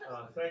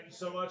Thank you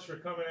so much for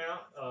coming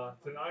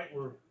out. Tonight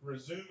we're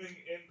resuming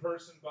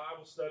in-person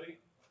Bible study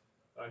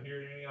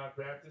here at Antioch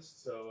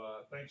Baptist. So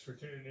thanks for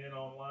tuning in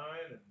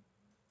online, and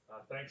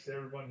thanks to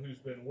everyone who's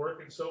been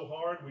working so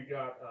hard. We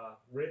got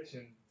Rich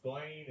and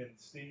Blaine and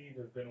Steve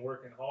have been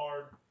working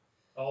hard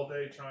all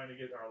day trying to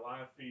get our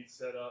live feed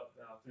set up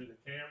through the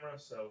camera.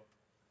 So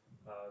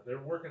they're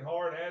working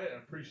hard at it,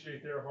 and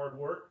appreciate their hard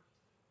work.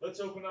 Let's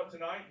open up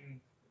tonight and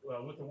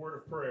with a word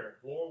of prayer.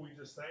 Lord, we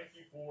just thank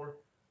you for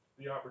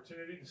the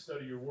opportunity to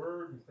study your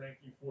word. We thank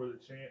you for the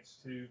chance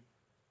to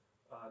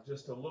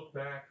just to look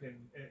back and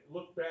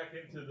look back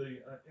into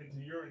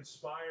into your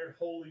inspired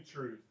holy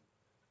truth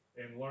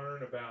and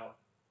learn about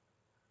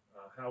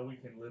how we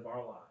can live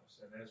our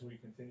lives. And as we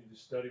continue to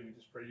study, we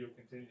just pray you'll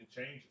continue to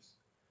change us.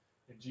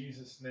 In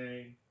Jesus'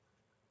 name,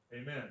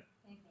 amen.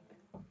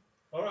 Amen.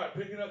 All right,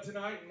 picking up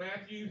tonight in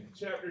Matthew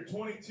chapter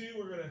 22.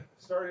 We're going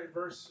to start at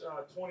verse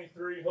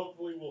 23.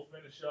 Hopefully we'll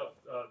finish up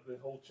the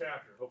whole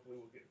chapter. Hopefully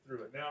we'll get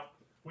through it. Now,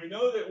 we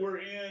know that we're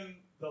in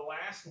the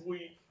last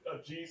week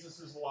of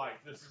Jesus' life.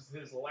 This is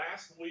his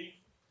last week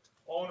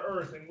on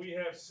earth, and we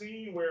have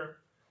seen where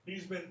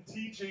he's been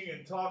teaching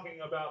and talking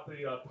about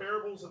the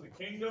parables of the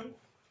kingdom,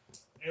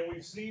 and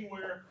we've seen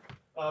where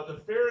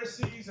the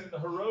Pharisees and the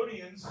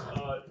Herodians,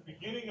 at the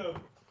beginning of,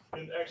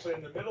 actually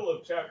in the middle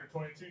of chapter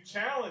 22,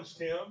 challenged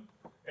him,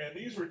 and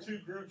these were two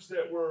groups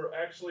that were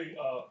actually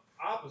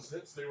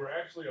opposites. They were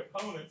actually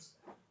opponents.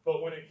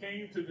 But when it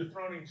came to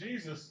dethroning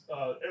Jesus,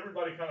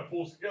 everybody kind of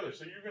pulls together.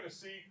 So you're going to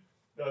see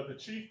the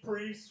chief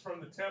priests from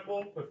the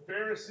temple, the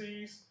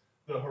Pharisees,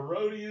 the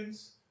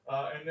Herodians,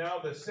 and now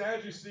the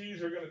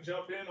Sadducees are going to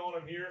jump in on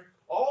them here.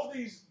 All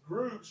these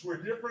groups were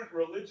different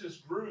religious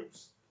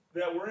groups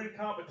that were in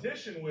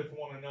competition with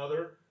one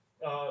another.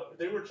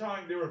 They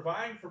were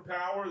vying for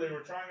power. They were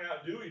trying to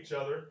outdo each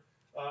other,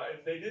 and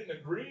they didn't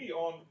agree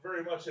on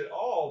very much at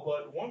all.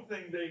 But one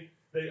thing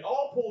they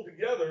all pulled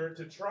together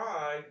to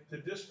try to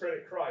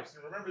discredit Christ.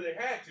 And remember, they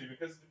had to,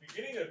 because at the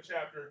beginning of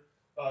chapter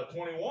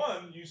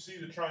 21, you see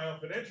the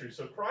triumphant entry.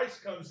 So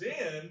Christ comes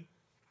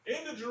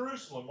into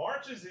Jerusalem,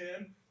 marches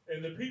in,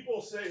 and the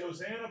people say,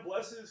 Hosanna,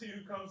 blessed is he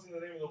who comes in the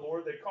name of the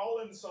Lord. They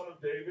call him the Son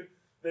of David.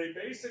 They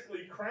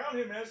basically crown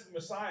him as the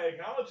Messiah,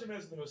 acknowledge him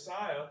as the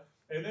Messiah.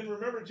 And then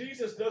remember,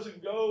 Jesus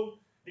doesn't go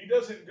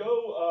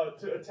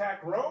to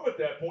attack Rome at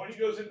that point. He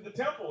goes into the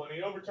temple and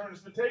he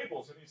overturns the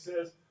tables and he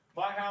says,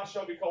 my house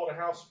shall be called a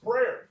house of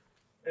prayer.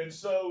 And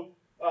so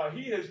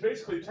he has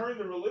basically turned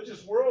the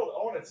religious world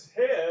on its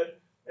head,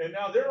 and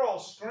now they're all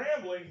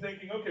scrambling,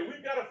 thinking, okay,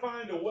 we've got to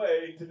find a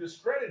way to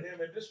discredit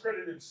him and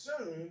discredit him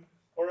soon,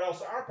 or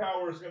else our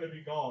power is going to be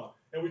gone.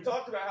 And we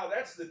talked about how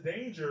that's the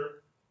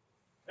danger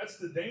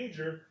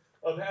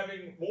of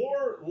having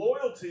more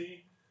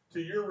loyalty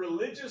to your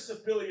religious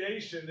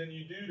affiliation than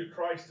you do to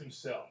Christ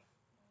himself.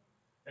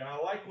 And I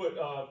like what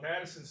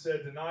Madison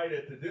said tonight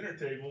at the dinner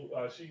table.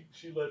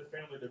 She led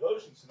family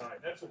devotions tonight.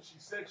 And that's what she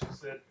said. She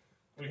said,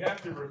 we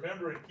have to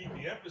remember and keep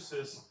the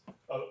emphasis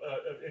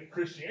in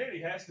Christianity.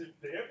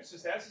 The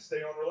emphasis has to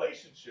stay on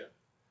relationship.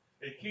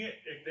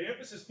 The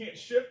emphasis can't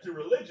shift to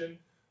religion,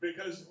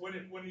 because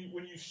when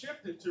you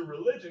shift it to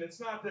religion, it's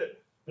not that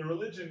the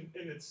religion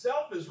in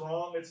itself is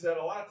wrong. It's that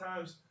a lot of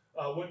times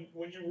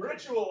when you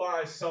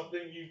ritualize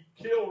something, you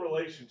kill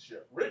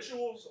relationship.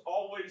 Rituals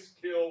always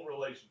kill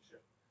relationship.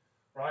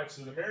 Right,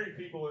 so the married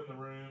people in the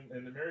room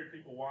and the married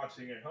people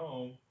watching at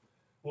home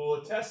will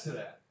attest to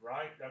that,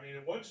 right? I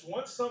mean,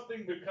 once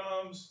something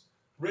becomes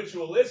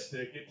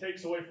ritualistic, it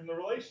takes away from the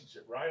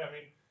relationship, right? I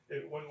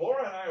mean, when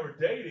Laura and I were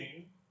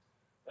dating,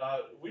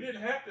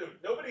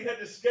 nobody had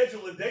to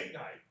schedule a date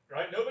night,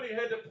 right?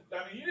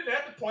 You didn't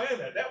have to plan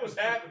that. That was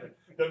happening.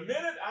 The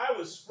minute I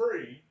was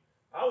free,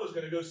 I was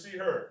going to go see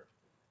her.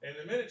 And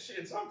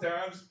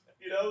sometimes,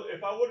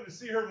 if I wanted to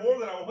see her more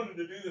than I wanted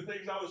to do the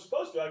things I was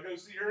supposed to, I'd go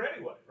see her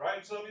anyway,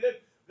 right? So, I mean,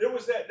 there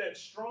was that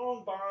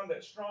strong bond,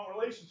 that strong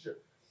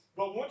relationship.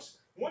 But once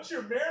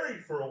you're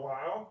married for a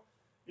while,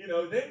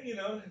 then,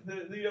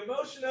 the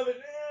emotion of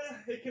it,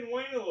 it can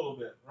wane a little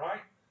bit,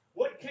 right?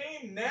 What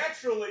came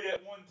naturally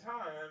at one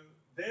time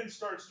then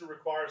starts to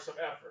require some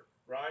effort,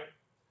 right?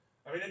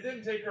 I mean, it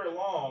didn't take her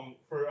long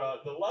for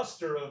the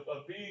luster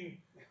of being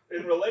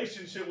in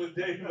relationship with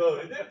Dave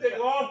Vogt. It didn't take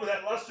long for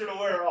that luster to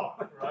wear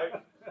off, right?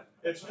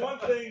 It's one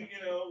thing,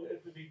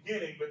 at the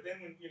beginning, but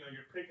then when,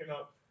 you're picking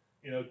up,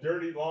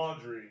 dirty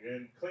laundry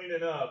and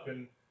cleaning up,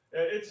 and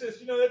it's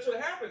just, that's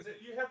what happens.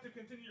 You have to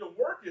continue to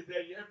work at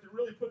that. You have to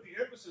really put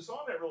the emphasis on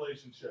that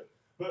relationship.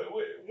 But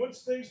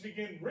once things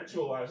begin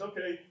ritualized,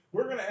 okay,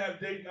 we're going to have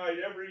date night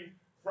every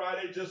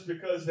Friday just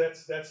because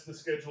that's the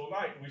scheduled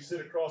night. And we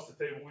sit across the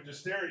table, we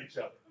just stare at each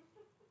other.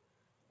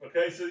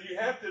 Okay, so you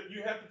have to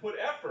put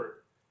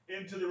effort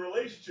into the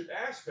relationship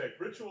aspect.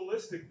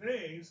 Ritualistic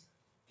things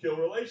kill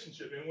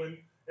relationship.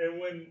 And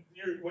when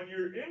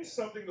you're in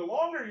something, the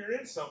longer you're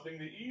in something,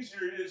 the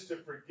easier it is to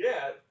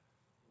forget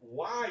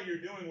why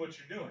you're doing what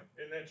you're doing.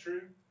 Isn't that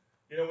true?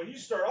 When you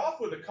start off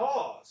with a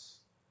cause,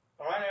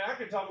 all right, and I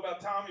can talk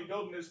about Tommy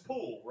building his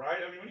pool, right?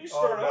 I mean, when you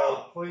start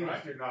off, please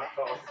right? do not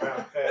talk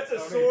about that. That's a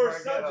Don't sore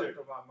bring that up subject.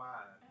 to my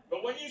mind.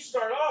 But when you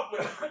start off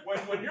with,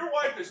 when your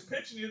wife is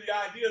pitching you the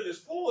idea of this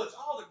pool, it's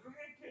all the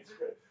grandkids are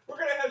good. We're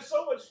going to have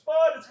so much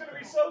fun. It's going to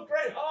be so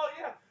great. Oh,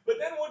 yeah. But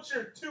then once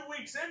you're 2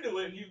 weeks into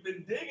it and you've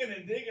been digging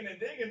and digging and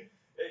digging,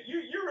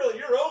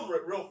 you're over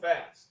it real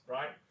fast,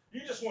 right?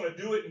 You just want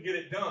to do it and get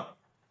it done.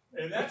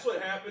 And that's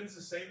what happens.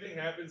 The same thing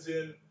happens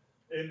in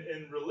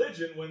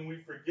religion when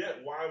we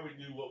forget why we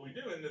do what we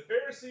do. And the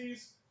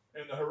Pharisees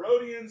and the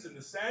Herodians and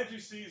the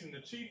Sadducees and the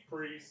chief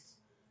priests,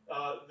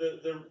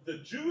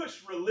 the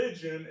Jewish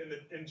religion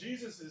in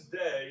Jesus'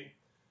 day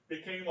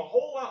became a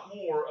whole lot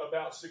more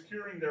about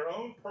securing their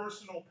own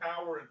personal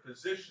power and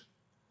position.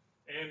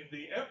 And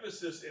the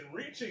emphasis in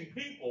reaching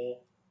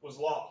people was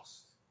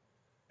lost.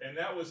 And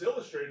that was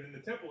illustrated in the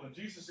temple. And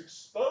Jesus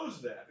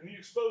exposed that. And he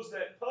exposed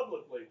that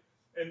publicly.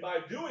 And by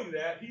doing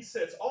that, he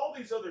sets all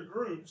these other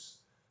groups,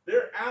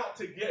 they're out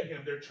to get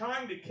him. They're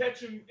trying to catch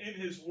him in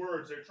his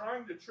words. They're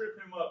trying to trip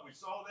him up. We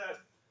saw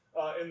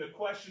that in the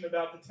question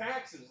about the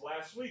taxes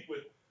last week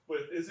with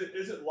is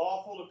it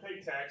lawful to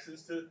pay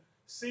taxes to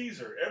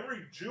Caesar?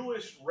 Every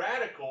Jewish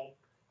radical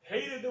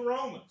hated the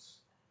Romans.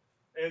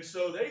 And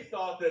so they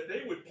thought that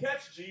they would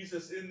catch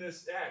Jesus in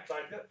this act.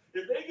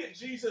 If they get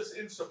Jesus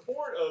in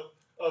support of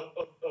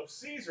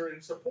Caesar,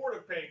 in support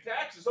of paying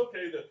taxes,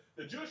 okay,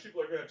 the Jewish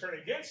people are going to turn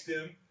against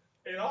him.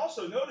 And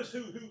also notice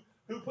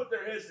who put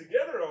their heads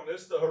together on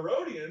this. The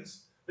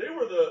Herodians, they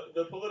were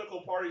the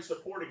political party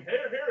supporting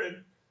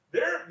Herod.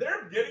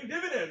 They're getting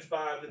dividends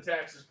by the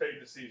taxes paid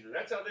to Caesar.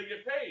 That's how they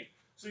get paid.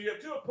 So you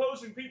have two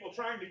opposing people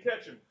trying to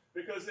catch him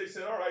because they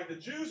said, all right, the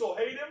Jews will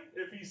hate him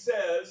if he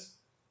says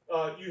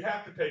you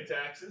have to pay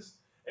taxes.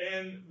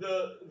 And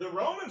the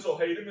Romans will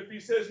hate him if he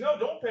says, no,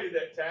 don't pay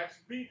that tax.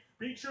 Be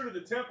true to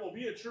the temple.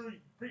 Be a true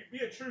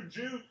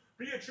Jew.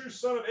 Be a true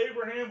son of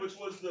Abraham, which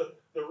was the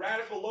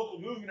radical local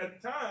movement at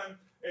the time.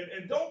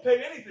 And don't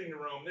pay anything to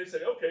Rome. They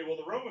say, okay, well,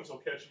 the Romans will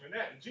catch him in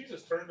that. And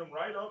Jesus turned them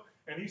right up,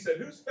 and he said,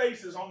 whose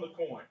face is on the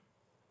coin?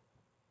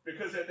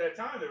 Because at that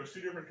time, there was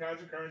two different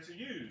kinds of currency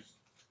used.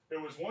 There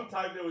was one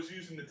type that was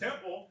used in the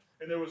temple,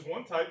 and there was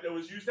one type that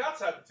was used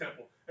outside the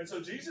temple. And so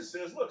Jesus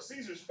says, look,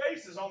 Caesar's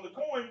face is on the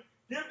coin.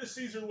 Give to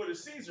Caesar what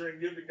is Caesar, and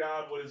give to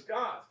God what is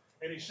God's.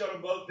 And he shut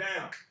them both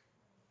down.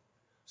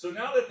 So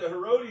now that the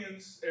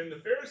Herodians and the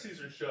Pharisees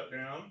are shut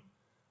down,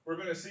 we're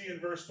going to see in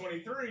verse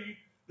 23,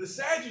 the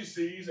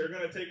Sadducees are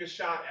going to take a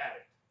shot at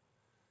it.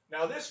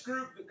 Now, this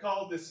group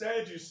called the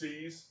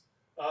Sadducees,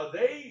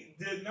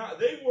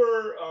 they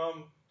were,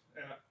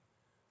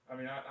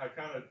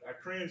 I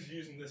cringe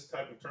using this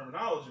type of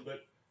terminology,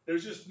 but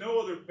there's just no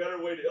other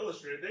better way to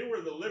illustrate it. They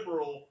were the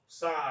liberal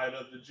side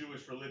of the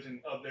Jewish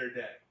religion of their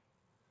day.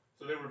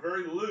 So they were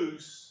very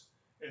loose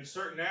in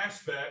certain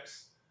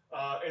aspects,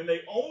 and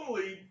they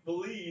only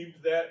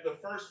believed that the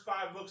first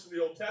 5 books of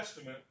the Old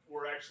Testament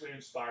were actually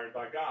inspired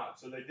by God.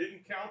 So they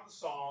didn't count the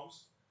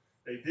Psalms,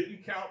 they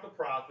didn't count the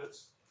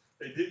prophets,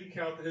 they didn't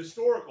count the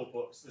historical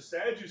books. The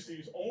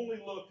Sadducees only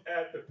looked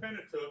at the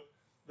Pentateuch,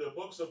 the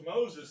books of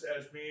Moses,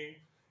 as being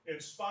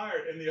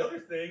inspired. And the other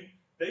thing,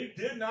 they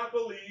did not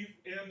believe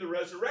in the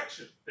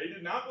resurrection. They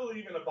did not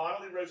believe in a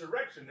bodily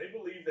resurrection. They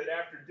believed that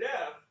after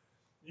death,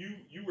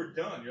 you were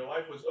done. Your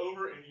life was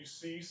over and you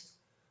ceased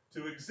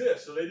to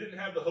exist. So they didn't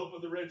have the hope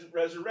of the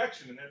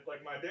resurrection. And that,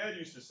 like my dad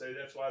used to say,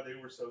 that's why they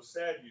were so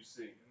sad, you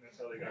see. And that's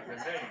how they got their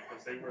name,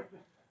 because they were,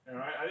 all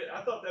right,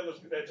 I thought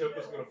that joke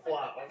was going to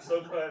flop. I'm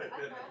so glad it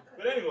didn't.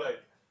 But anyway,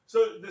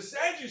 so the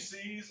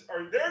Sadducees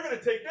they're going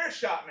to take their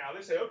shot now.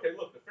 They say, okay,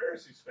 look, the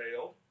Pharisees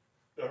failed.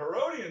 The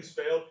Herodians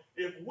failed.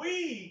 If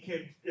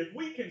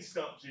we can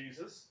stump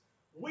Jesus,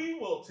 we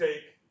will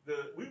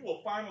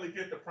finally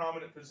get the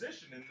prominent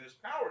position in this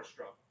power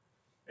struggle.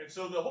 And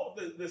so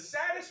the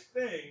saddest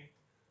thing,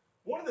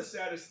 one of the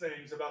saddest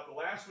things about the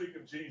last week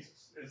of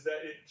Jesus is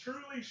that it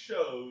truly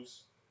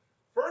shows,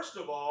 first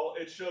of all,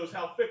 it shows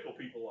how fickle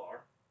people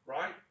are,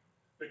 right?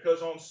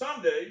 Because on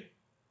Sunday,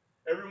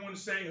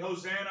 everyone's saying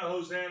Hosanna,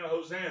 Hosanna,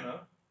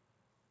 Hosanna.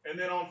 And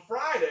then on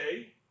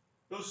Friday,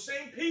 those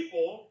same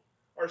people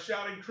are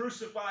shouting,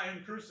 crucify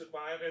him,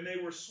 crucify him. And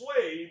they were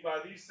swayed by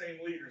these same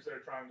leaders that are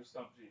trying to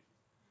stump Jesus.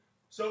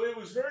 So it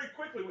was very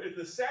quickly,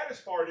 the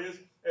saddest part is,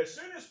 as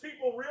soon as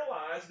people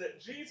realized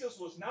that Jesus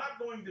was not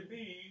going to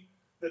be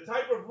the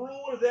type of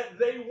ruler that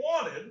they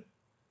wanted,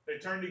 they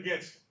turned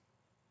against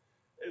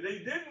him. They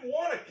didn't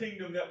want a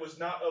kingdom that was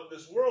not of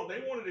this world.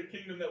 They wanted a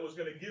kingdom that was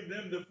going to give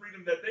them the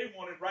freedom that they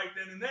wanted right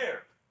then and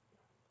there.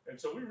 And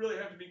so we really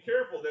have to be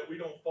careful that we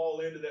don't fall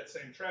into that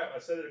same trap. I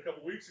said it a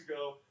couple weeks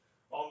ago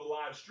on the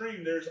live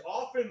stream. There's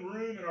often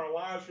room in our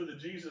lives for the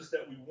Jesus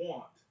that we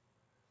want,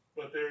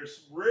 but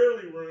there's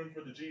rarely room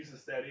for the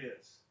Jesus that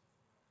is.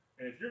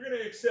 And if you're going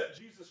to accept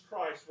Jesus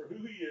Christ for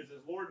who he is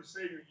as Lord and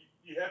Savior,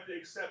 you have to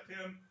accept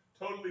him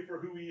totally for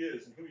who he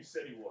is and who he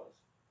said he was.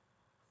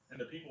 And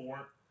the people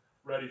weren't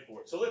ready for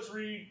it. So let's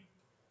read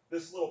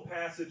this little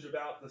passage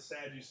about the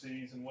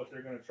Sadducees and what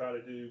they're going to try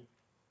to do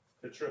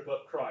to trip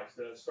up Christ.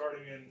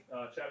 Starting in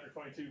chapter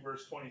 22,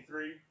 verse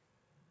 23,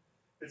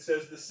 it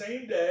says, the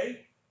same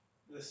day,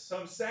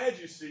 some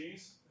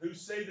Sadducees who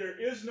say there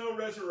is no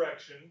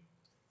resurrection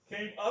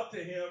came up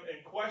to him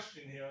and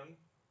questioned him,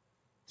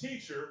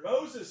 Teacher,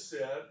 Moses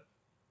said,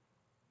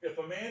 if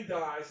a man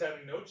dies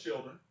having no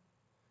children,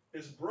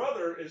 his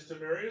brother is to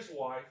marry his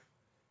wife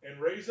and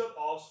raise up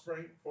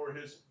offspring for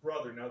his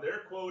brother. Now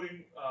they're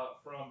quoting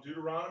from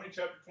Deuteronomy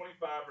chapter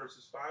 25,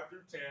 verses 5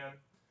 through 10,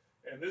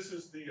 and this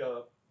is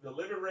the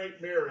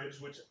Levirate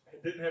marriage, which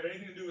didn't have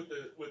anything to do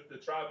with the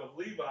tribe of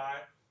Levi.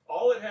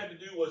 All it had to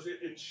do was it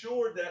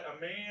ensured that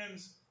a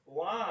man's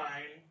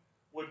line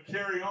would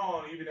carry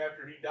on even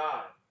after he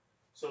died.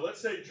 So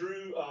let's say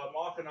Drew,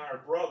 Mock, and I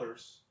are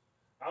brothers.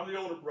 I'm the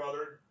older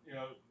brother.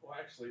 Well,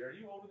 actually, are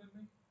you older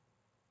than me?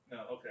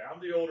 No, okay.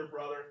 I'm the older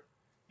brother.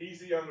 He's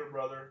the younger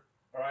brother.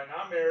 All right, and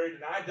I'm married,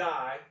 and I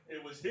die.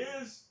 It was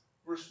his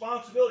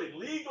responsibility,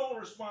 legal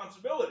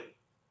responsibility,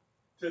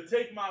 to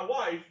take my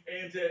wife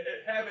and to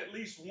have at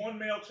least one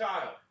male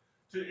child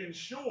to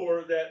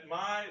ensure that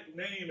my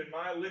name and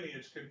my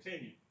lineage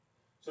continued.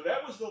 So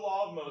that was the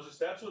law of Moses.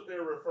 That's what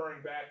they're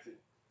referring back to.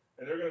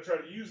 And they're going to try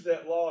to use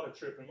that law to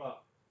trip him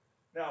up.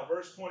 Now,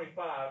 verse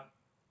 25.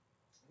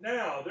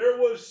 Now, there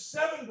was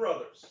 7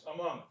 brothers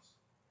among us.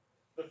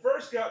 The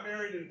first got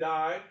married and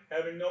died,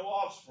 having no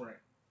offspring.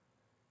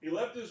 He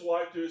left his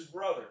wife to his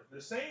brother.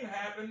 The same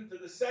happened to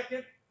the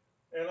second,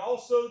 and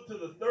also to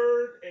the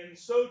third, and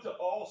so to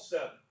all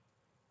 7.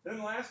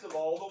 Then last of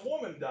all, the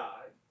woman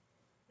died.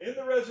 In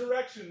the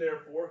resurrection,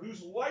 therefore,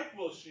 whose wife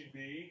will she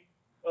be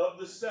of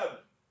the 7?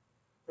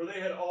 For they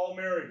had all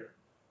married her.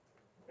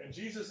 And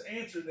Jesus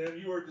answered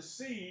them, you are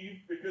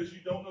deceived because you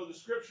don't know the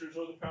Scriptures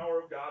or the power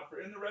of God.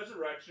 For in the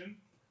resurrection,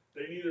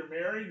 they neither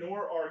marry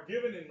nor are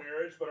given in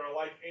marriage, but are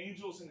like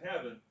angels in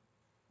heaven.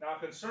 Now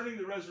concerning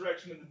the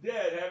resurrection of the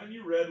dead, haven't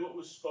you read what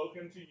was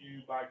spoken to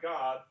you by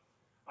God?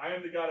 I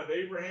am the God of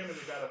Abraham and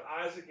the God of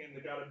Isaac and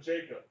the God of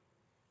Jacob.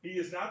 He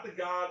is not the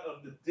God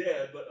of the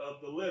dead, but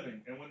of the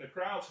living. And when the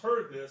crowds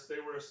heard this, they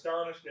were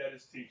astonished at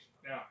his teaching.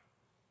 Now,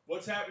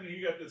 what's happening?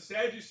 You got the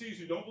Sadducees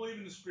who don't believe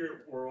in the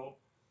spirit world.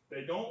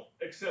 They don't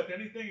accept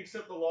anything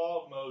except the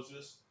law of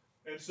Moses.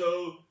 And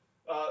so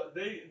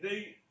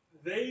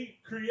they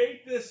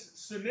create this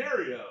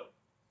scenario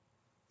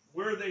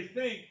where they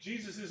think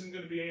Jesus isn't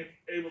going to be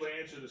able to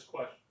answer this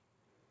question.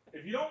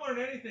 If you don't learn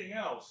anything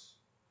else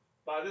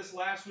by this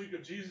last week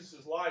of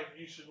Jesus' life,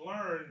 you should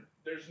learn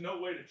there's no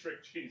way to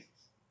trick Jesus.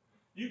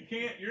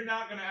 You're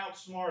not going to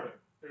outsmart him.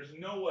 There's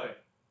no way.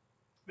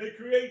 They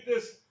create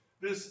this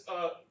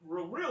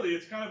really,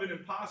 it's kind of an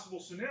impossible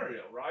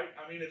scenario, right?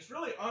 I mean, it's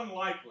really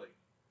unlikely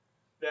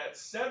that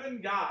 7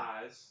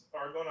 guys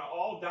are going to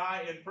all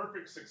die in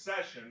perfect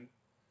succession,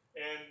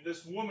 and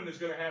this woman is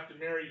going to have to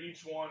marry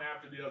each one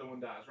after the other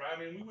one dies, right? I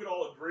mean, we would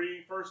all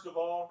agree, first of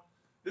all,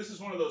 this is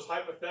one of those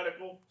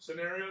hypothetical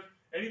scenarios.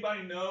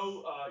 Anybody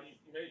know,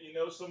 you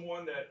know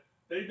someone that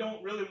they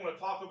don't really want to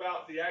talk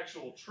about the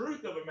actual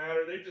truth of a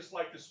matter, they just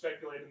like to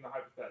speculate in the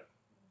hypothetical.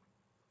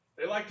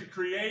 They like to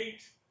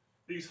create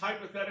these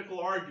hypothetical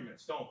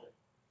arguments, don't they?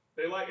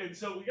 And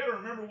so we got to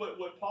remember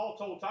what Paul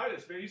told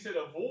Titus, man. He said,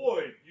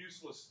 avoid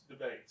useless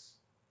debates.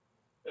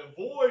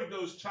 Avoid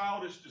those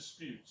childish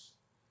disputes.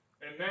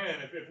 And man,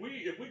 if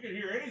we could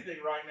hear anything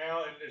right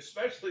now, and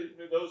especially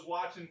those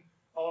watching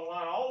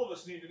online, all of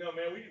us need to know,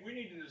 man, we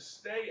need to just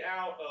stay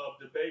out of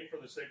debate for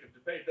the sake of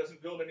debate. It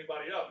doesn't build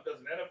anybody up. It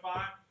doesn't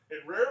edify. It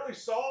rarely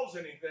solves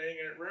anything,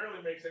 and it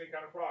rarely makes any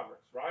kind of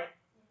progress, right?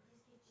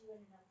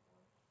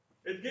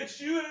 It gets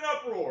you in an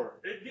uproar.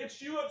 It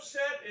gets you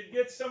upset. It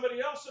gets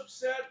somebody else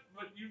upset,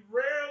 but you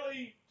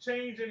rarely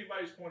change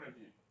anybody's point of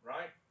view,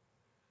 right?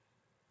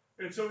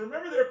 And so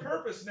remember their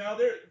purpose now.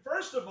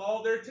 First of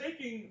all, they're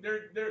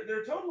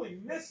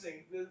totally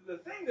missing the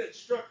thing that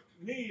struck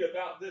me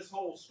about this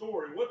whole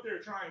story. What they're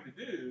trying to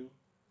do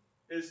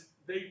is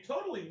they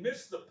totally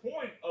miss the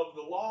point of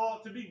the law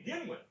to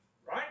begin with,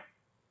 right?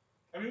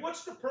 I mean,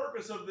 what's the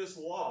purpose of this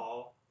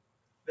law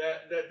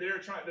that they're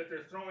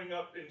throwing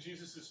up in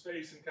Jesus'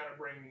 face and kind of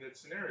bringing that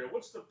scenario?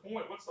 What's the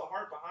point? What's the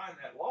heart behind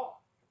that law?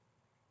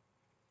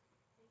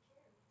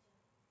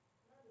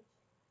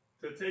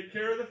 To take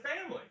care of the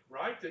family,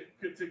 right?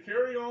 To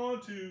carry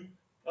on,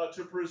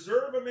 to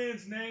preserve a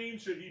man's name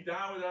should he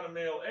die without a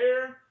male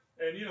heir.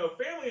 And,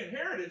 family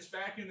inheritance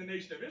back in the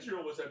nation of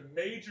Israel was a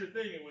major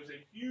thing. It was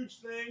a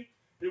huge thing.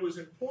 It was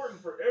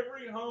important for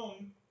every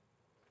home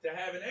to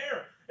have an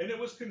heir. And it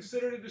was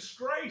considered a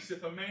disgrace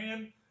if a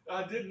man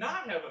did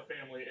not have a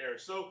family heir.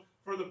 So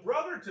for the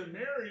brother to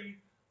marry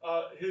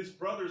his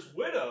brother's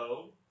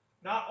widow,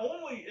 not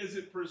only is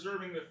it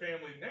preserving the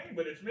family name,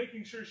 but it's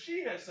making sure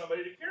she has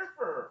somebody to care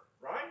for her,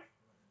 right?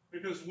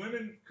 Because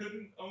women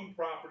couldn't own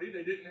property.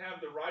 They didn't have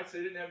the rights.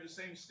 They didn't have the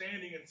same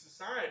standing in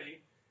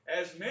society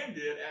as men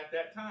did at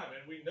that time.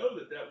 And we know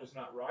that that was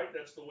not right.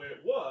 That's the way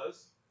it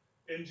was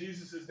in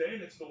Jesus' day,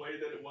 and it's the way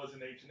that it was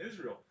in ancient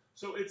Israel.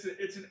 So it's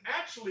an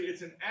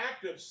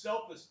act of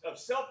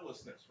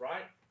selflessness,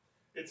 right?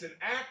 It's an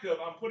act of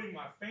I'm putting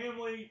my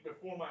family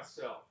before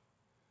myself.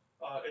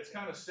 It's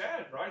kind of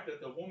sad, right,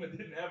 that the woman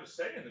didn't have a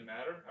say in the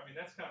matter. I mean,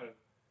 that's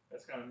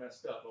kind of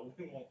messed up, but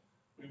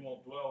we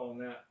won't dwell on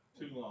that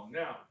too long.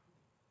 Now,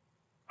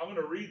 I'm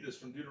going to read this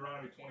from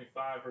Deuteronomy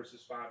 25,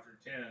 verses 5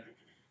 through 10.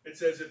 It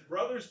says, if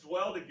brothers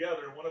dwell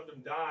together, one of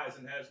them dies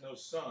and has no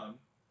son,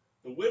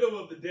 the widow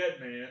of the dead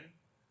man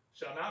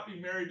shall not be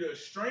married to a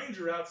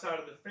stranger outside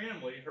of the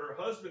family. Her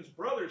husband's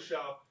brother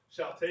shall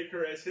take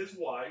her as his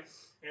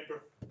wife and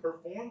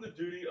perform the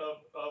duty of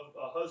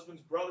a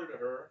husband's brother to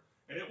her.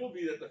 And it will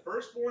be that the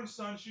firstborn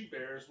son she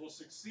bears will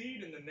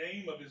succeed in the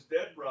name of his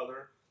dead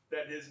brother,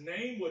 that his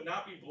name would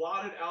not be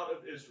blotted out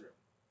of Israel.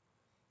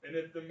 And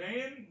if the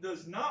man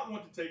does not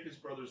want to take his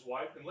brother's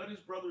wife, then let his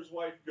brother's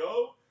wife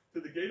go to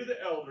the gate of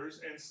the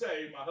elders and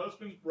say, my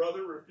husband's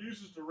brother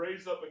refuses to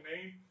raise up a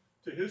name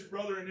to his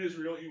brother in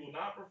Israel. He will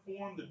not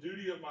perform the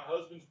duty of my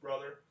husband's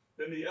brother.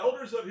 Then the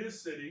elders of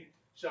his city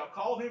shall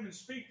call him and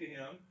speak to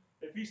him.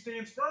 If he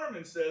stands firm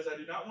and says, I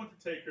do not want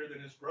to take her, then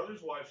his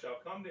brother's wife shall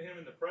come to him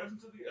in the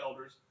presence of the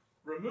elders,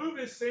 remove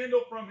his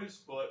sandal from his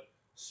foot,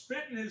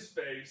 spit in his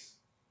face,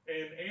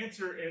 and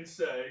answer and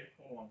say,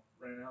 hold on,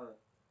 ran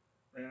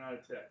out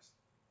of text.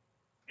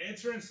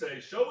 Answer and say,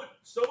 so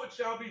it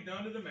shall be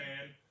done to the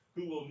man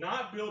who will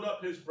not build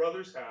up his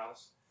brother's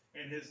house,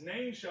 and his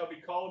name shall be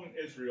called in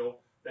Israel,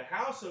 the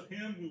house of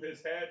him who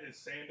has had his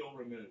sandal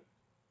removed.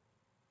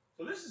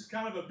 So this is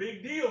kind of a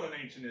big deal in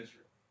ancient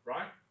Israel,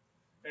 right?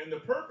 And the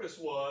purpose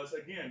was,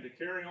 again, to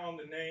carry on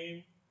the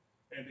name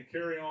and to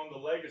carry on the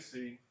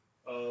legacy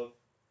of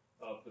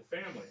the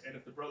family. And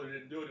if the brother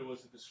didn't do it, it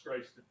was a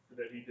disgrace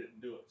that he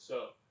didn't do it.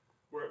 So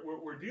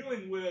we're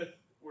dealing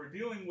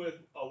with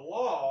a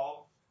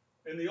law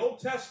in the Old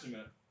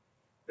Testament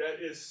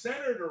that is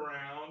centered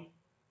around,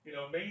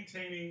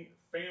 maintaining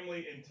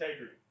family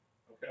integrity.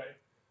 Okay?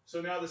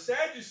 So now the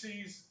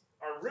Sadducees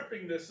are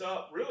ripping this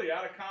up really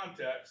out of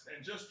context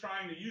and just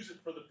trying to use it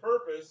for the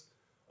purpose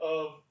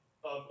of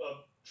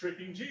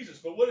tricking Jesus.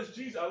 But what is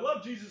Jesus? I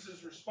love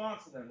Jesus'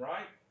 response to them,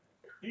 right?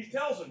 He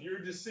tells them, you're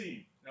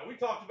deceived. Now, we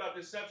talked about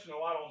deception a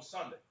lot on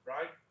Sunday,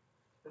 right?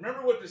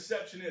 Remember what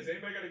deception is.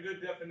 Anybody got a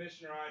good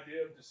definition or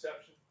idea of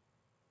deception?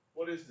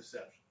 What is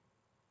deception?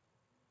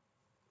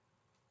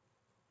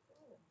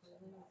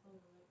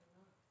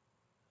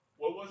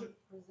 What was it?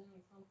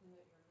 Presenting something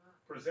that you're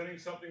not. Presenting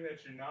something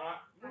that you're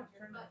not. Bear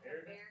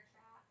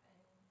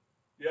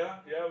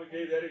trap. Yeah, we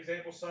gave that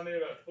example Sunday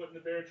about foot in the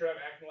bear trap,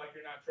 acting like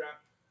you're not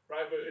trapped,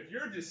 right? But if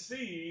you're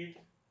deceived,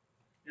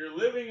 you're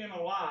living in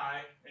a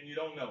lie and you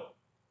don't know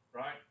it,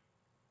 right?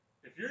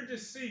 If you're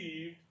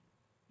deceived,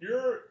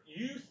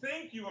 you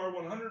think you are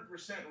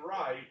 100%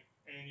 right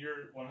and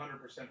you're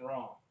 100%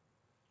 wrong.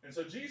 And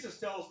so Jesus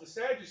tells the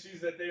Sadducees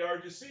that they are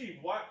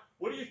deceived. What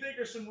do you think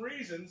are some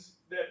reasons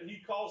that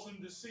he calls them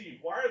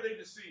deceived? Why are they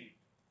deceived?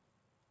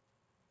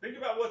 Think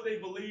about what they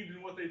believed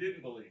and what they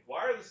didn't believe.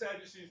 Why are the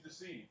Sadducees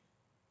deceived?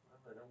 Well,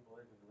 they don't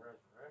believe in the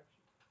resurrection.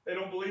 They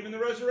don't believe in the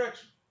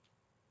resurrection.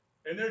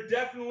 And there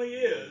definitely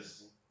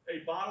is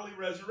a bodily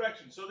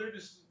resurrection. So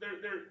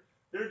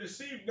they're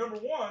deceived, number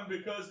one,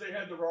 because they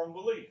had the wrong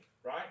belief,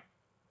 right?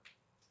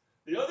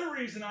 The other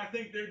reason I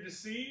think they're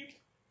deceived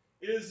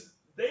is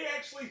they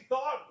actually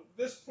thought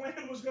this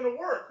plan was going to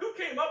work. Who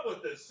came up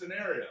with this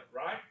scenario,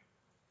 right?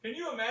 Can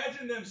you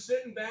imagine them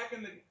sitting back if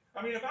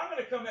I'm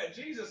going to come at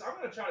Jesus, I'm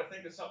going to try to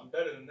think of something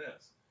better than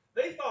this.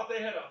 They thought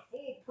they had a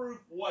foolproof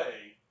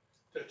way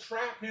to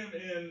trap him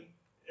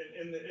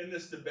in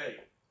this debate,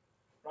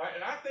 right?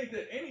 And I think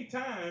that any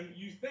time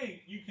you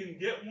think you can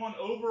get one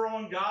over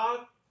on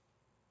God,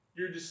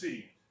 you're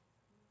deceived.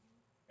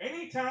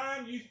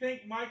 Anytime you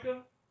think,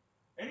 Micah,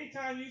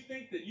 anytime you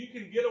think that you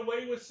can get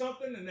away with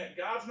something and that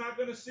God's not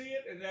going to see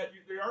it and that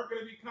there aren't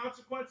going to be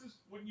consequences,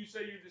 wouldn't you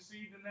say you're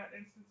deceived in that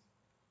instance?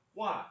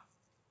 Why?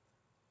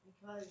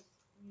 Because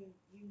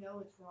you know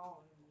it's wrong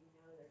and you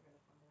know they're going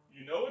to find out.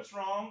 You know it's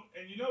wrong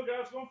and you know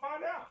God's going to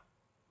find out,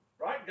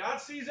 right?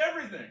 God sees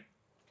everything.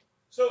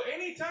 So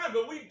anytime,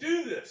 but we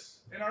do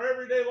this in our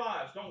everyday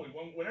lives, don't we?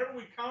 Whenever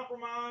we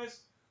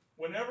compromise,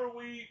 whenever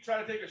we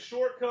try to take a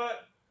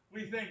shortcut,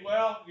 we think,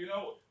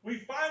 we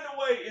find a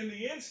way in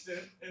the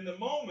instant, in the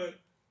moment,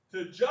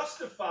 to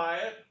justify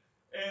it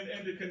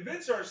and to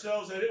convince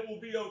ourselves that it will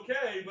be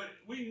okay, but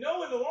we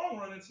know in the long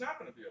run it's not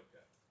going to be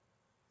okay,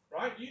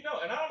 right?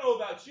 And I don't know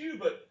about you,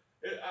 but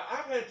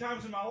I've had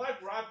times in my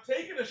life where I've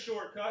taken a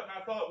shortcut and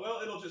I thought,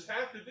 well, it'll just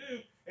have to do,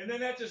 and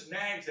then that just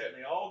nags at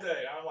me all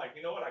day. I'm like,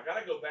 you know what? I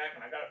got to go back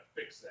and I got to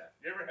fix that.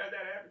 You ever had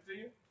that happen to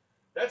you?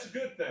 That's a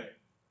good thing.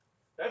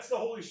 That's the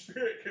Holy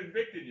Spirit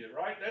convicting you,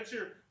 right? That's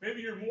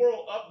maybe your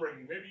moral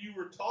upbringing. Maybe you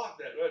were taught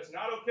that it's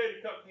not okay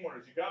to cut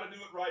corners. You got to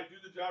do it right, do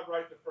the job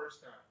right the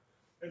first time.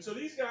 And so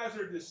these guys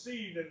are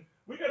deceived, and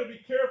we got to be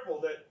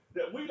careful that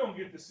we don't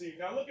get deceived.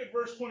 Now look at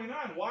verse 29.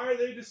 Why are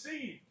they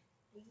deceived?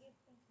 Do you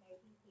think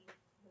maybe he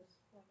was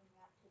pointing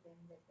out to them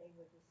that they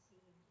were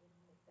deceived in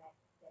the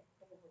fact that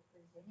they were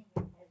presenting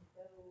it as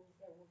though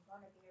there was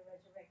going to be a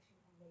resurrection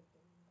and they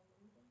didn't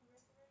believe in the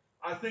resurrection?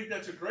 I think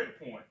that's a great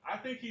point. I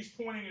think he's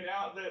pointing it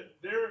out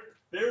that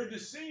they're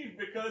deceived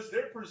because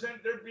they're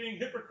being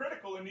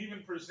hypocritical in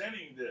even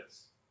presenting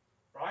this,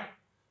 right?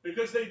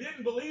 Because they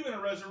didn't believe in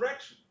a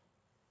resurrection.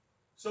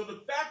 So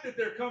the fact that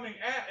they're coming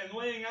at and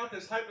laying out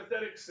this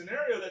hypothetical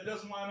scenario that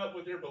doesn't line up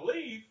with their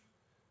belief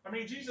I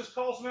mean, Jesus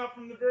calls them out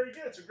from the very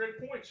beginning. It's a great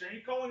point, Sharon.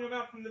 He's calling them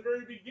out from the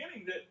very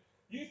beginning that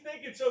you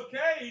think it's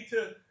okay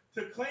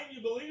to claim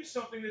you believe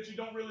something that you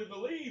don't really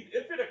believe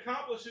if it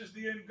accomplishes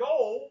the end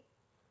goal,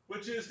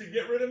 which is to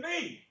get rid of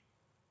me.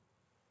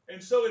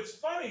 And so it's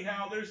funny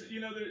how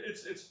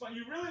it's fun.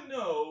 You really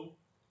know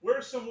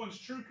where someone's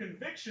true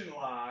conviction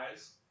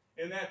lies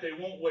in that they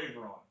won't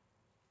waver on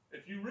it.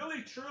 If you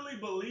really truly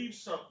believe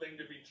something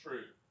to be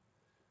true,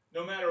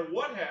 no matter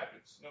what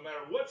happens, no matter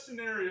what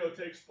scenario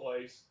takes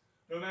place,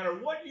 no matter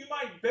what you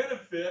might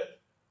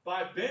benefit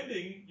by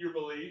bending your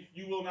belief,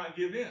 you will not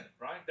give in,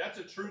 right? That's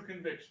a true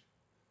conviction.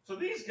 So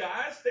these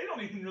guys, they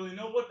don't even really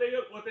know what they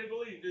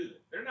believe, do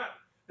they?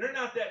 They're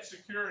not that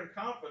secure and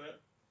confident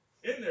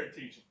in their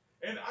teaching.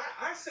 And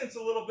I sense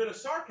a little bit of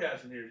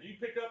sarcasm here. Do you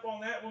pick up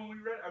on that when we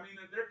read? I mean,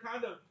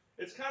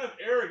 it's kind of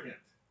arrogant.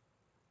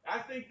 I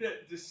think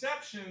that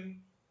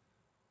deception,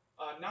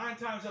 9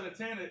 times out of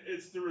 10,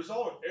 it's the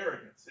result of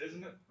arrogance,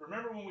 isn't it?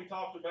 Remember when we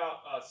talked about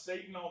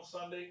Satan on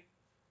Sunday?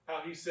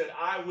 How he said,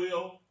 I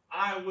will,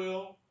 I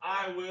will,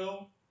 I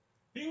will.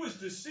 He was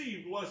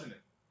deceived, wasn't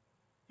it?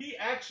 He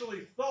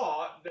actually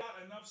thought that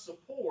not enough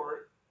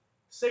support.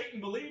 Satan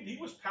believed he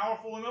was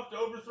powerful enough to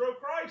overthrow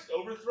Christ,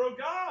 overthrow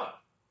God.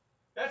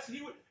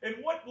 And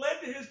what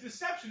led to his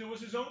deception? It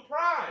was his own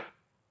pride.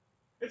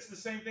 It's the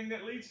same thing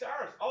that leads to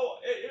ours. Oh,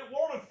 it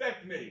won't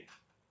affect me,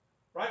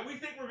 right? We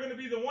think we're going to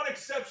be the one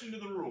exception to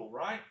the rule,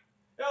 right?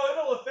 Oh,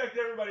 it'll affect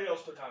everybody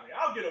else but not me.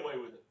 I'll get away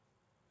with it.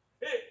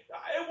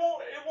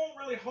 It won't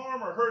really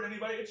harm or hurt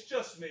anybody. It's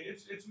just me.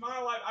 It's my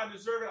life. I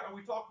deserve it.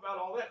 We talked about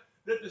all that.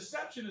 That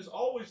deception is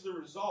always the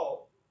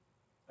result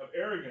of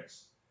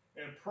arrogance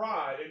and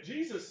pride. And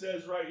Jesus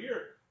says right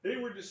here, they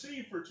were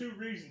deceived for 2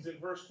 reasons in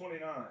verse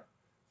 29.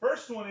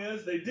 First one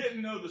is they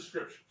didn't know the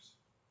scriptures.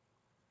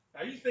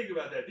 Now you think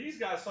about that. These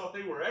guys thought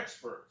they were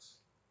experts.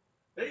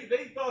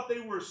 They thought they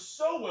were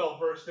so well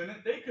versed in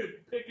it, they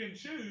could pick and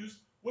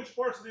choose which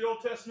parts of the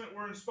Old Testament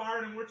were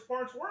inspired and which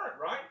parts weren't,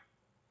 right?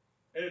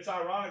 And it's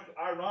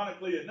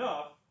ironically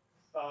enough,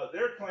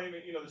 they're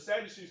claiming, the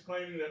Sadducees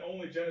claiming that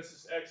only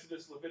Genesis,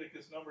 Exodus,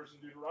 Leviticus, Numbers,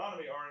 and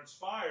Deuteronomy are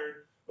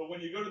inspired. But when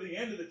you go to the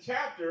end of the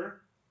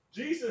chapter,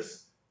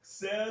 Jesus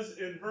says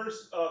in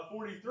verse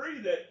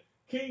 43 that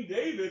King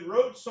David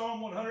wrote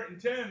Psalm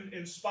 110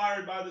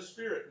 inspired by the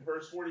Spirit in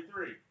verse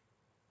 43.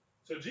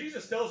 So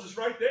Jesus tells us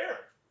right there,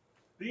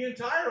 the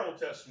entire Old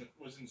Testament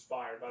was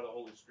inspired by the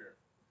Holy Spirit.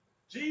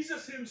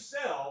 Jesus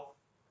himself,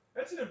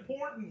 that's an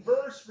important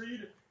verse for you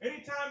to,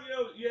 anytime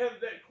you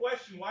have that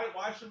question,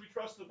 why should we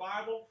trust the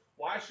Bible?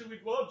 Why should we?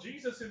 Well,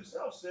 Jesus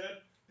himself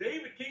said,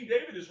 King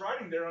David is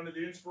writing there under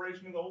the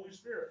inspiration of the Holy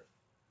Spirit.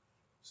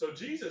 So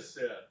Jesus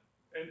said,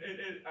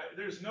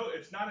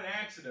 it's not an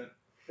accident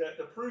that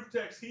the proof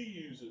text he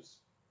uses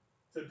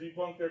to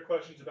debunk their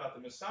questions about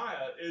the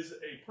Messiah is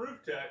a proof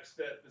text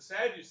that the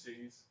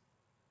Sadducees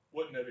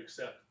wouldn't have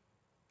accepted.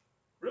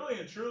 Really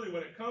and truly,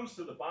 when it comes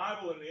to the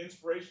Bible and the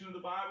inspiration of the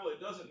Bible, it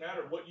doesn't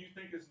matter what you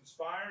think is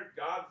inspired.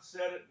 God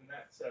said it, and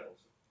that settles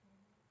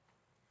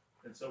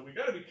it. And so we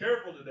got to be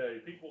careful today,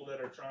 people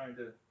that are trying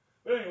to.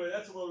 But anyway,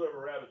 that's a little bit of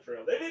a rabbit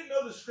trail. They didn't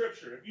know the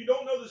Scripture. If you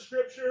don't know the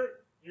Scripture,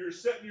 you're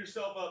setting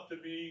yourself up to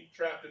be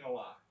trapped in a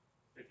lie.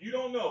 If you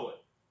don't know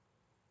it,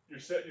 you're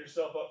setting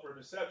yourself up for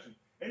deception.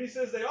 And he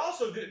says they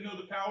also didn't know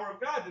the power of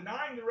God.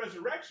 Denying the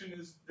resurrection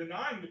is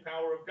denying the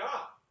power of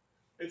God.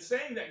 It's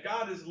saying that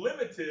God is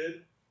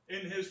limited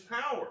in his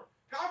power.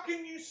 How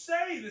can you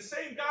say the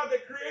same God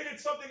that created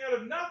something out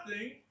of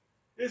nothing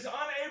is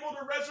unable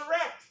to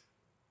resurrect?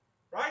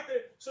 Right?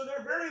 So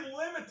they're very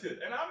limited.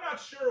 And I'm not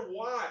sure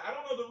why. I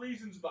don't know the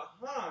reasons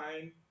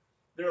behind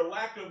their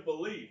lack of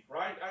belief.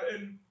 Right?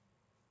 And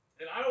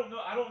I don't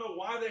know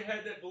why they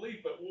had that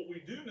belief, but what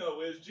we do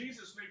know is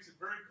Jesus makes it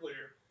very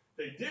clear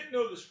they didn't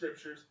know the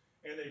Scriptures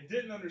and they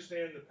didn't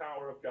understand the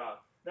power of God.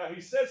 Now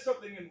he says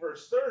something in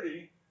verse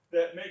 30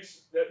 that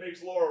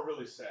makes Laura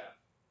really sad.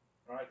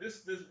 All right,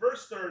 this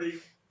verse 30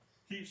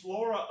 keeps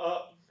Laura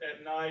up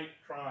at night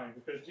crying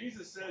because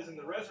Jesus says in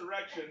the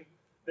resurrection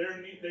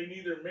they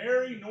neither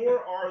marry nor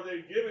are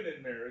they given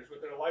in marriage,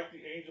 but they're like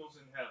the angels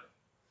in heaven.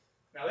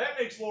 Now that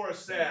makes Laura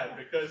sad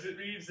because it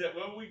means that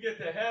when we get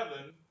to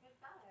heaven,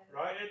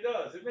 right? It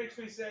does. It makes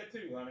me sad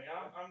too, honey.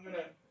 I'm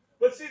gonna.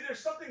 But see, there's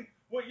something.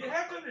 What you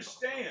have to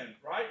understand,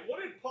 right?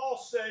 What did Paul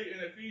say in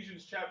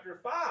Ephesians chapter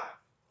 5?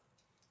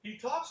 He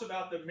talks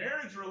about the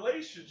marriage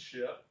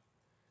relationship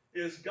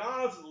is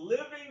God's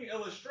living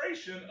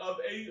illustration of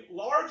a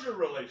larger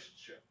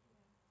relationship,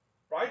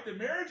 right? The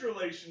marriage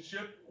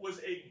relationship was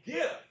a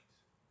gift.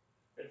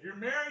 If you're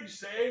married, you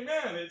say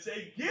amen. It's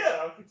a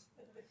gift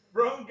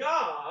from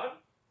God,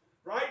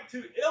 right,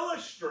 to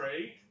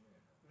illustrate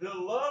the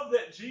love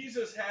that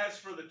Jesus has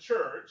for the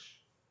church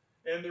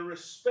and the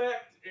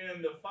respect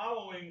and the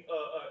following,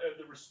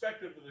 the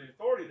respect of the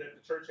authority that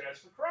the church has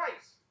for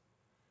Christ.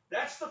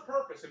 That's the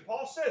purpose. And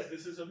Paul says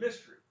this is a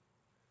mystery.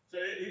 So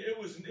it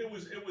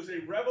was a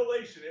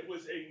revelation. It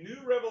was a new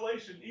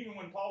revelation even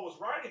when Paul was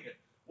writing it.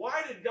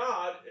 Why did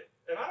God,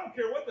 and I don't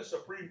care what the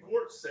Supreme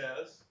Court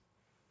says,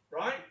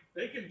 right?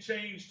 They can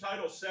change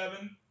Title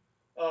VII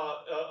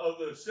of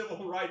the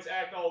Civil Rights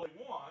Act all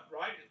they want,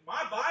 right?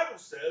 My Bible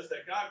says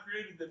that God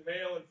created the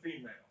male and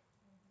female.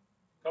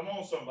 Come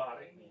on,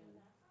 somebody.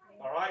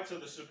 All right, so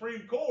the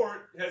Supreme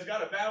Court has got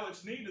to bow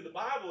its knee to the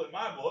Bible in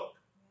my book.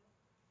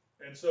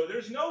 And so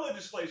there's no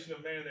legislation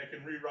of man that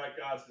can rewrite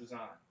God's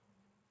design.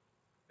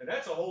 And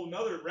that's a whole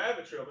nother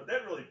rabbit trail, but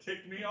that really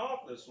ticked me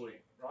off this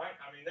week, right?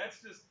 I mean, that's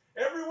just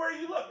everywhere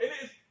you look.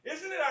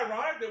 Isn't it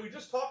ironic that we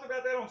just talked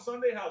about that on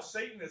Sunday, how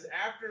Satan is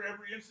after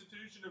every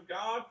institution of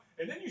God,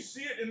 and then you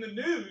see it in the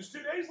news 2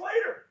 days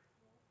later.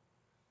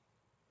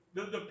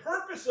 The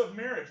purpose of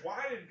marriage,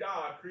 why did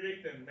God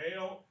create them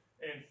male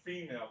and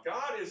female?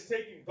 God is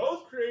taking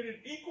both created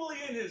equally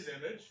in his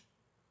image,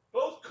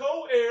 both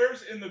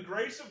co-heirs in the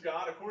grace of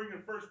God, according to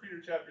 1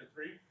 Peter chapter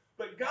 3,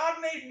 but God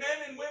made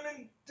men and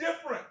women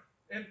different.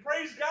 And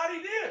praise God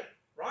he did,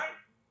 right?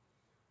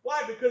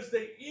 Why? Because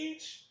they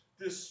each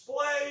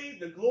display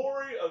the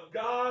glory of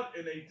God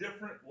in a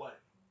different way.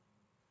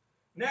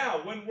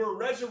 Now, when we're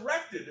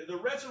resurrected, the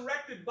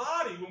resurrected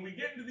body, when we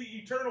get into the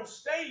eternal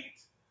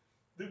state,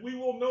 that we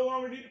will no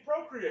longer need to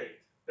procreate.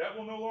 That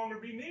will no longer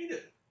be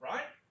needed,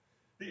 right?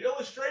 The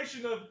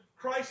illustration of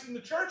Christ in the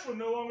church will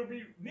no longer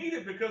be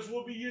needed because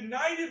we'll be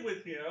united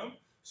with him.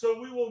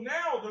 So we will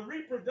now, the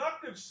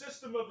reproductive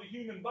system of the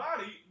human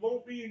body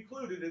won't be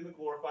included in the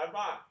glorified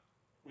body.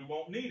 We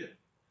won't need it.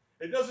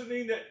 It doesn't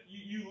mean that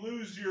you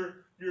lose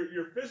your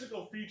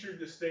physical feature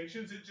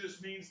distinctions. It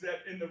just means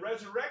that in the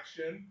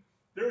resurrection,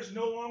 there's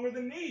no longer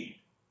the need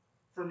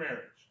for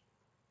marriage.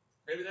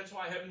 Maybe that's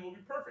why heaven will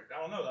be perfect.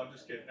 I don't know. I'm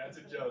just kidding. That's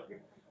a joke.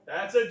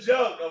 That's a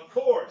joke. Of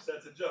course,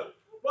 that's a joke.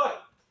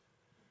 But,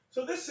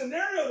 so this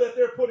scenario that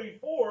they're putting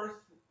forth,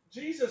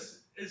 Jesus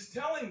is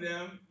telling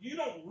them, you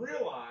don't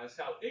realize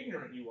how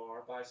ignorant you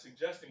are by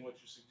suggesting what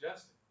you're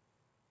suggesting.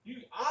 You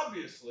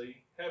obviously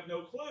have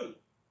no clue.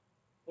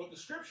 What the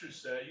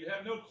scriptures say, you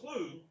have no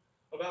clue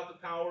about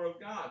the power of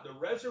God. The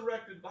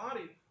resurrected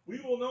body, we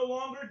will no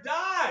longer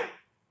die.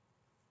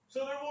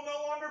 So there will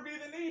no longer be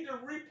the need to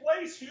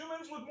replace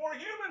humans with more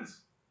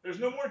humans. There's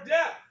no more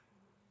death.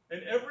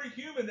 And every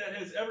human that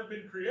has ever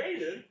been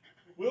created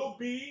will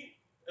be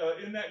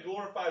in that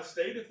glorified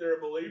state if they're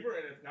a believer,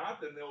 and if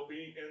not, then they'll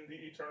be in the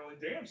eternally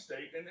damned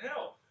state in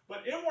hell.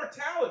 But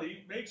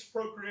immortality makes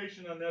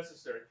procreation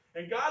unnecessary.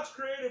 And God's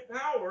creative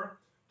power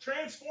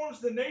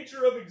transforms the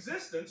nature of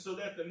existence so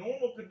that the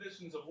normal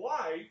conditions of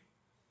life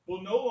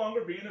will no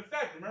longer be in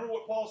effect. Remember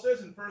what Paul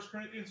says in 1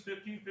 Corinthians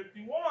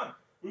 15:51.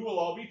 We will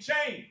all be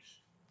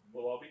changed.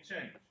 We'll all be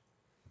changed.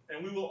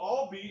 And we will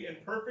all be in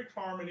perfect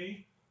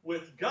harmony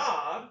with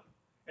God,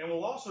 and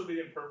we'll also be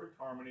in perfect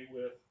harmony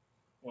with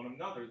one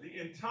another.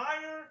 The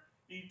entire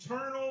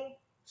eternal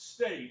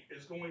state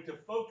is going to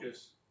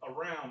focus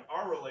around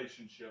our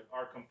relationship,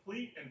 our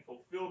complete and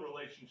fulfilled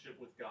relationship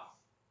with God.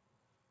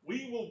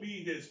 We will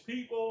be his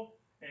people,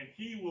 and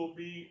he will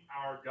be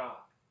our God.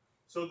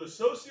 So the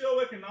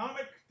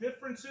socioeconomic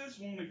differences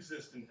won't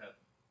exist in heaven,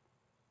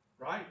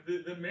 right?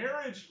 The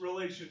marriage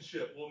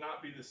relationship will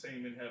not be the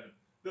same in heaven.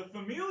 The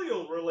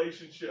familial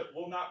relationship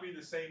will not be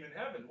the same in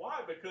heaven.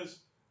 Why?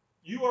 Because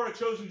you are a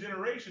chosen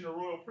generation, a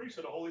royal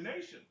priesthood, a holy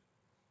nation.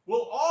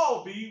 We'll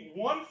all be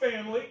one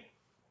family,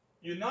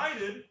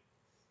 united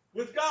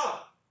with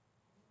God.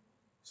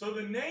 So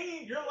the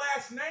name, your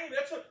last name,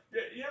 that's what,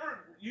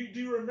 do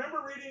you remember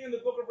reading in the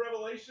book of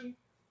Revelation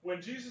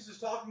when Jesus is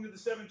talking to the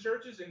 7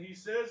 churches and he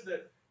says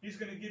that he's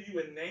going to give you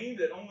a name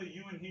that only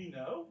you and he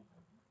know?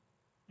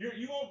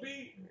 You won't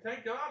be,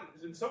 thank God,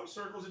 in some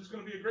circles it's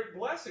going to be a great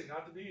blessing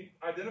not to be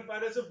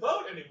identified as a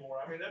boat anymore.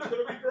 I mean, that's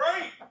going to be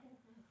great.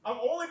 I'm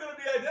only going to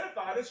be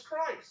identified as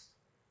Christ.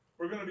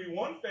 We're going to be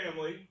one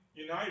family,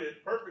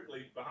 united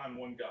perfectly behind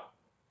one God.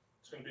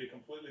 It's going to be a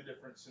completely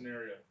different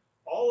scenario.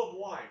 All of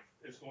life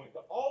is going to,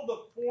 all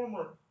the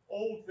former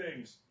old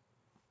things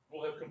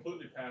will have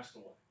completely passed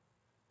away.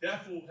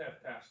 Death will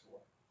have passed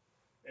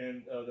away.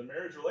 And the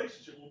marriage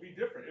relationship will be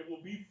different. It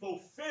will be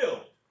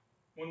fulfilled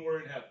when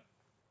we're in heaven.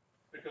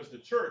 Because the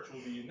church will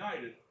be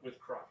united with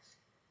Christ.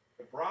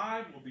 The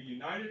bride will be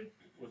united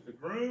with the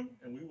groom,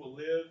 and we will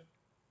live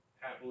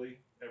happily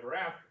ever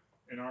after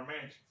in our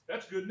mansions.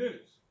 That's good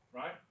news,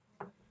 right?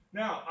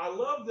 Now, I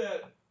love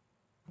that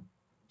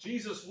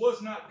Jesus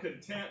was not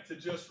content to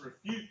just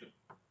refute them,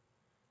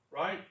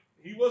 right?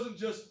 He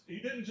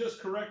didn't just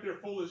correct their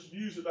foolish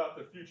views about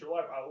the future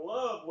life. I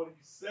love what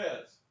he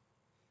says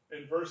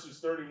in verses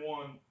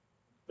 31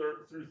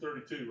 through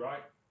 32,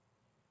 right?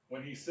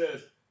 When he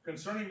says,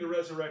 concerning the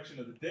resurrection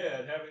of the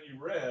dead, haven't you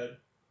read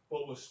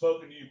what was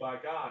spoken to you by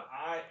God?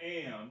 I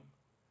am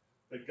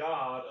the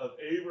God of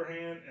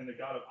Abraham and the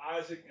God of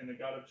Isaac and the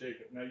God of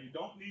Jacob. Now, you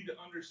don't need to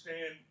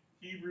understand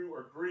Hebrew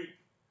or Greek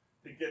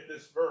to get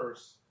this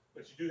verse,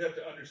 but you do have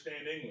to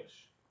understand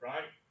English,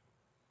 right?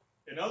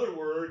 In other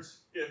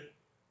words, if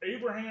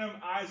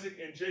Abraham, Isaac,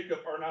 and Jacob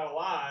are not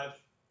alive,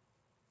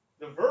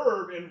 the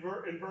verb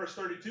in verse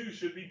 32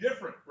 should be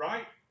different,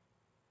 right?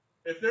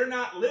 If they're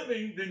not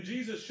living, then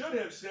Jesus should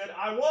have said,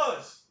 I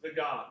was the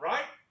God,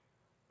 right?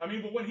 I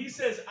mean, but when he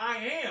says,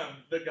 I am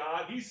the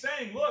God, he's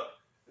saying, look,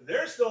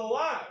 they're still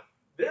alive.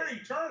 They're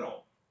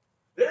eternal.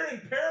 They're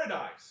in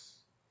paradise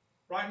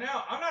right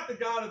now. I'm not the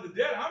God of the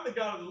dead. I'm the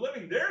God of the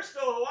living. They're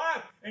still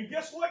alive. And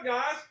guess what,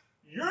 guys?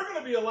 You're going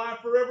to be alive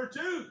forever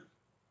too.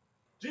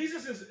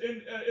 Jesus is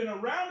in a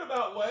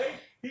roundabout way.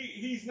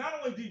 He's not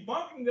only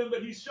debunking them,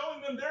 but he's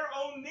showing them their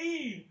own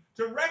need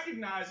to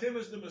recognize him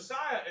as the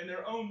Messiah and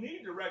their own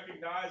need to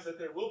recognize that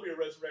there will be a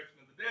resurrection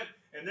of the dead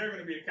and they're going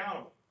to be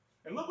accountable.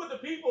 And look what the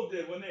people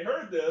did when they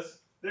heard this.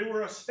 They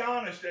were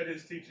astonished at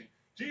his teaching.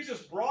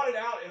 Jesus brought it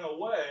out in a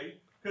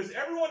way, because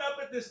everyone up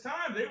at this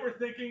time, they were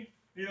thinking,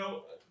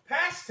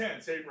 past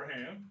tense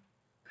Abraham,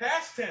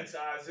 past tense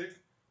Isaac,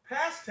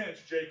 past tense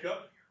Jacob,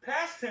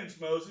 past tense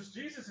Moses.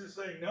 Jesus is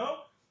saying, no,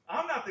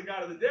 I'm not the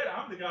God of the dead.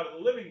 I'm the God of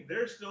the living.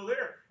 They're still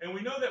there. And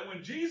we know that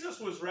when Jesus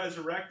was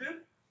resurrected,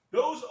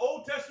 those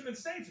Old Testament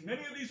saints,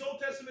 many of these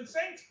Old Testament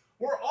saints,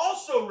 were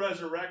also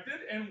resurrected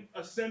and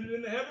ascended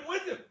into heaven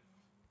with him.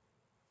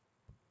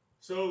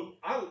 So,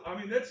 I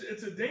mean,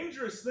 it's a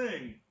dangerous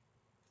thing.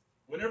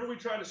 Whenever we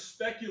try to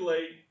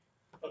speculate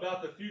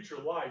about the future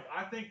life,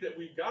 I think that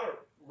we've got to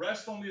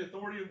rest on the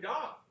authority of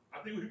God. I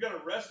think we've got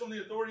to rest on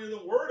the authority of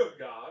the Word of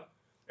God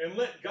and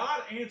let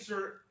God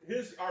answer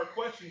our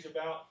questions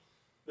about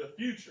the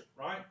future,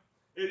 right?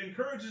 It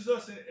encourages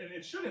us and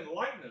it should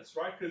enlighten us,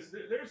 right? Because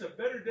there's a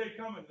better day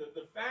coming.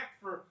 The fact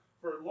for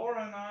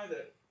Laura and I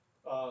that,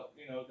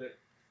 that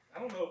I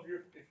don't know if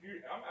you're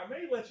I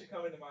may let you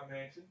come into my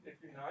mansion if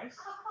you're nice.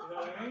 You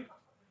know what I mean?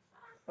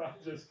 I'm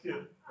just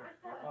kidding.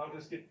 I'm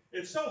just kidding.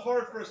 It's so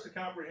hard for us to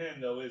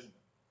comprehend, though, isn't it?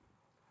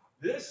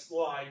 This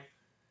life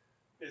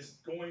is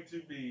going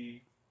to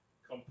be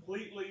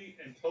completely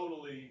and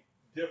totally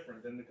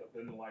different than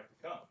the life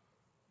to come.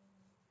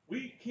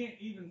 We can't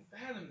even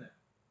fathom that,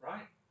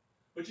 right?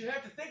 But you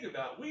have to think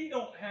about it. We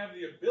don't have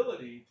the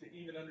ability to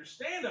even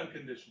understand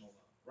unconditional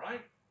love,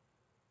 right?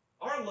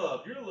 Our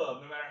love, your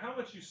love, no matter how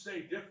much you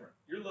say different,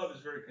 your love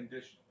is very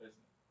conditional, isn't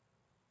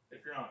it?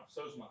 If you're honest,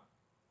 so's mine,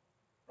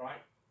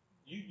 right?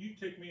 You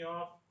tick me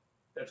off,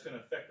 that's going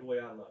to affect the way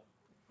I love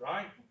you,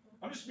 right?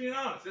 I'm just being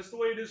honest. That's the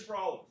way it is for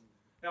all of us.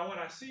 Now, when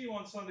I see you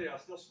on Sunday, I'll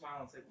still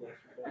smile and say, bless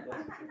you,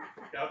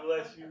 God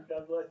bless you,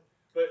 God bless you.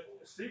 But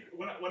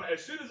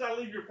as soon as I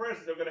leave your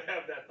presence, I'm going to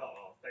have that thought,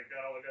 oh, thank God,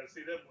 I got to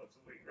see them once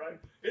a week, right?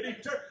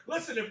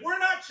 Listen, if we're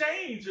not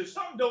changed, if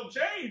something don't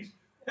change,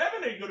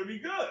 heaven ain't going to be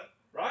good,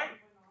 right?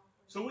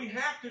 So we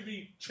have to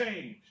be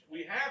changed.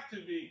 We have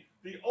to be,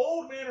 the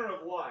old manner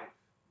of life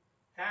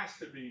has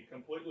to be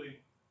completely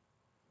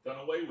done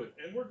away with.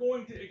 And we're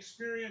going to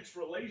experience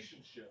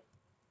relationship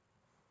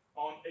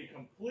on a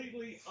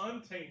completely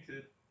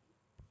untainted,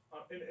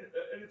 and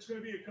it's going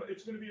to be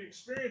an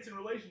experience in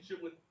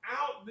relationship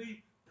without the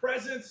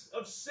presence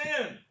of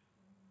sin.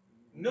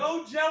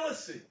 No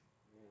jealousy.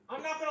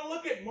 I'm not going to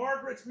look at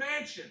Margaret's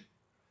mansion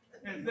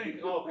and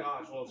think, oh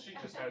gosh, well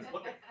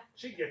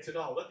she gets it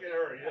all. Look at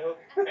her,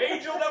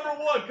 Angel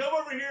number one, come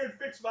over here and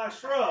fix my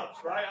shrubs,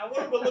 right? I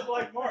want them to look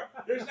like Mark.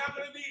 There's not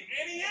going to be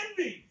any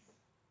envy.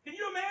 Can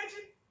you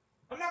imagine?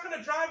 I'm not going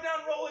to drive down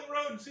Rolling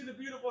Road and see the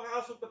beautiful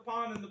house with the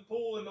pond and the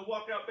pool and the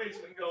walkout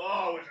basement and go,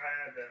 oh, I wish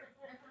I had that.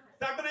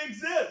 It's not going to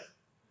exist.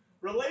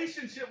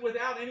 Relationship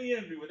without any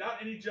envy,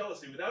 without any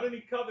jealousy, without any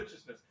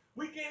covetousness.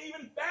 We can't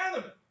even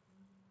fathom it.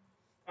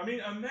 I mean,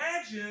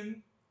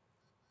 imagine,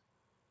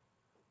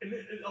 and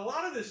a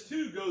lot of this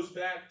too goes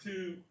back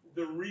to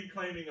the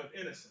reclaiming of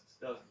innocence,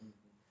 doesn't it?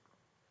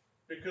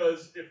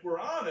 Because if we're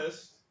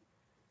honest,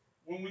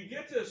 when we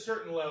get to a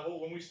certain level,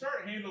 when we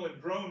start handling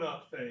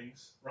grown-up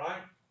things,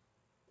 right?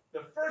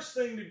 The first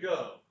thing to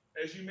go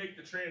as you make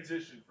the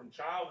transition from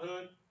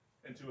childhood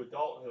into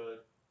adulthood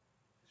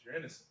is your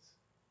innocence,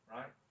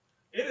 right?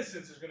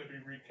 Innocence is going to be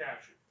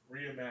recaptured,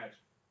 reimagined.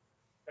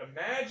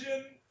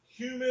 Imagine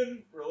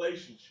human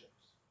relationships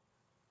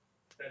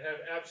that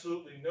have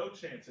absolutely no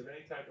chance of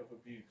any type of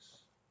abuse.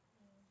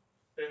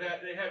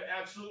 They have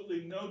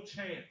absolutely no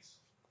chance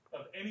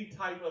of any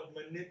type of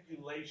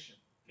manipulation.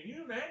 Can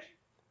you imagine?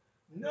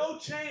 No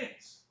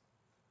chance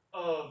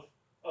of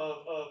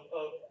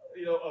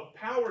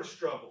power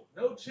struggle.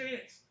 No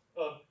chance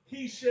of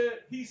he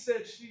said,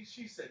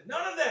 she said.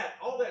 None of that.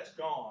 All that's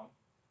gone.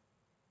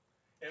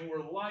 And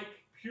we're like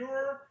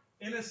pure,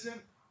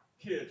 innocent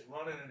kids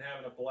running and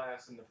having a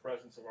blast in the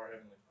presence of our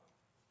Heavenly Father.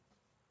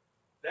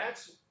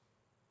 That's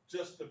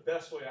just the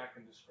best way I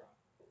can describe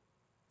it.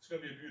 It's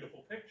going to be a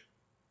beautiful picture.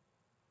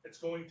 It's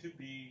going to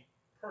be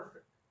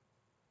perfect.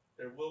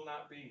 There will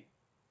not be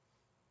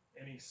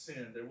any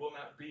sin. There will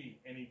not be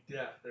any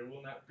death. There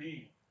will not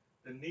be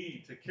the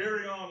need to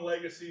carry on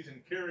legacies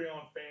and carry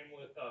on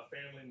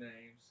family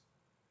names.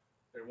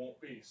 There won't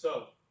be.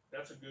 So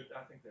I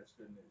think that's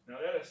good news. Now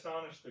that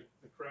astonished the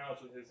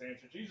crowds with his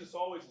answer. Jesus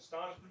always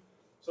astonished them.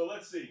 So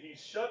let's see. He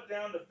shut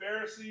down the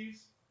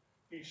Pharisees.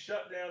 He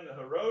shut down the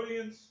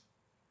Herodians.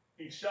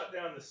 He shut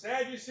down the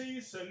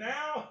Sadducees. So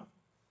now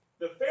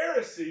the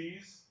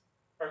Pharisees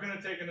are going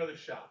to take another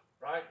shot,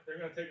 right? They're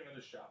going to take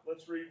another shot.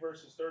 Let's read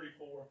verses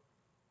 34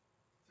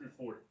 through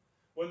 40.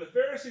 When the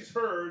Pharisees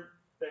heard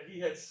that he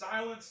had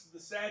silenced the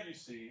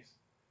Sadducees,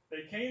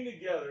 they came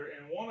together,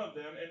 and one of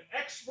them, an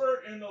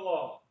expert in the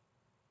law.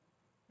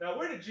 Now,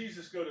 where did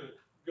Jesus go to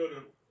go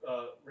to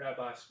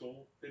rabbi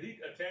school. Did he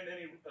attend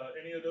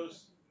any of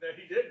those? No,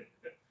 he didn't.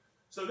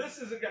 So this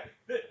is a guy.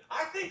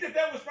 I think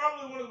that was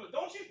probably one of the.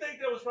 Don't you think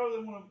that was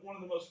probably one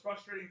of the most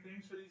frustrating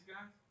things for these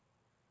guys?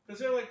 Because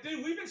they're like,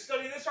 dude, we've been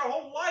studying this our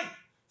whole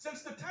life.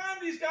 Since the time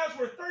these guys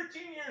were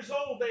 13 years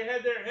old, they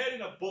had their head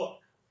in a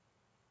book.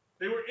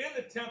 They were in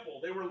the temple.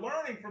 They were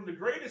learning from the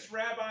greatest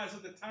rabbis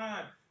of the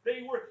time.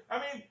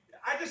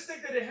 I just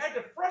think that it had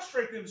to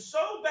frustrate them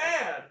so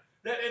bad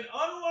that an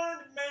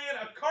unlearned man,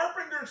 a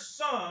carpenter's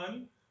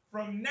son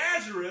from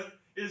Nazareth,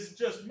 is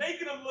just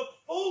making them look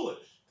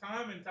foolish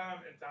time and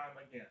time and time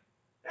again.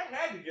 That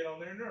had to get on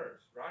their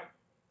nerves, right?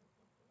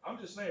 I'm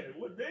just saying it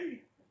would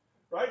be,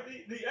 right?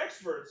 The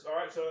experts, all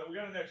right, so we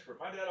got an expert.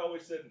 My dad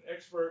always said an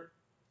expert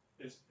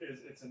is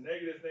it's a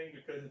negative thing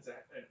because it's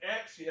an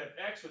X. You have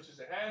X, which is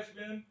a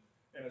has-been,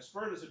 and a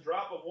spurt is a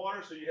drop of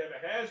water, so you have a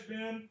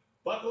has-been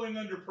buckling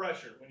under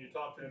pressure when you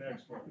talk to an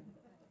expert.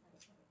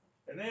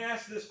 And they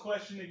asked this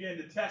question again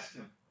to test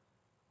him.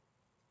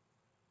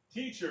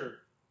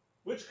 Teacher,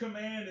 which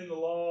command in the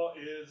law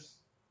is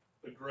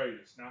the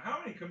greatest? Now, how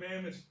many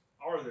commandments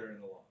are there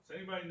in the law? Does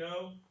anybody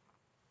know?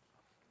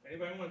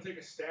 Anybody want to take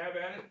a stab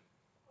at it?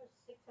 Well,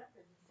 600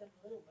 and some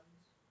little ones.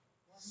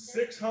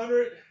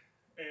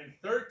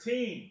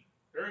 613.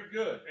 Very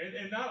good.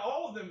 And not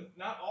all of them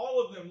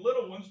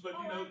little ones, but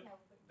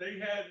they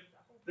had,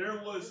 there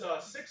was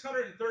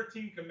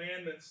 613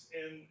 commandments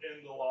in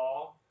the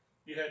law.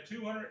 You had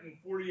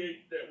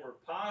 248 that were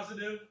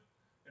positive,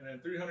 and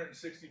then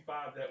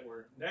 365 that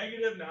were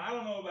negative. Now, I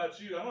don't know about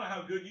you. I don't know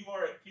how good you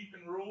are at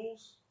keeping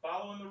rules,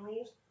 following the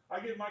rules. I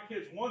give my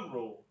kids one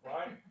rule,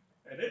 right?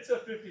 And it's a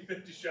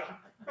 50-50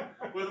 shot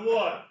with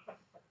one.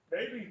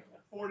 Maybe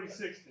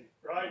 40-60,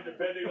 right?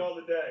 Depending on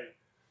the day.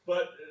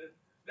 But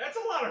that's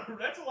a lot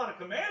of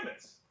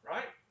commandments,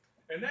 right?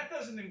 And that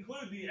doesn't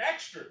include the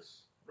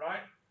extras,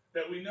 right?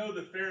 That we know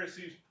the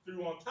Pharisees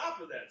threw on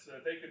top of that so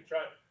that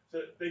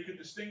they could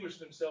distinguish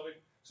themselves.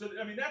 So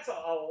that's a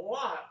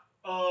lot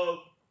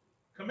of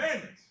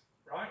commandments,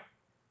 right?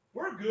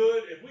 We're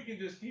good if we can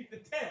just keep the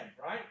 10,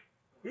 right?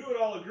 We would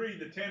all agree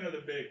the 10 are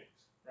the big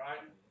ones,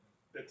 right?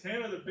 The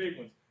 10 are the big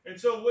ones. And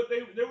so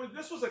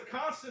this was a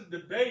constant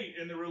debate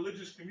in the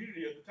religious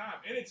community at the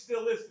time, and it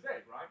still is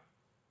today, right?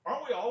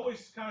 Aren't we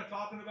always kind of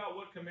talking about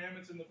what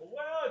commandments in the book?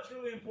 Well, it's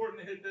really important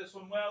to hit this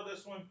one. Well,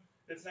 this one,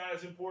 it's not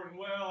as important.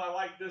 Well, I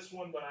like this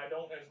one, but I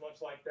don't as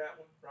much like that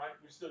one, right?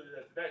 We still do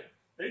that today.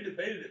 They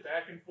debated it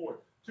back and forth.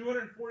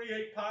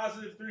 248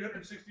 positive,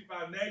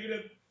 365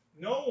 negative.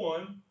 No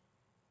one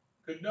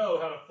could know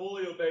how to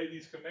fully obey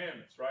these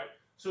commandments, right?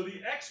 So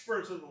the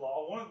experts of the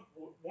law,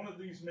 one of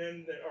these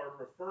men that are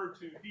referred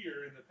to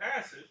here in the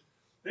passage,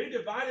 they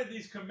divided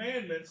these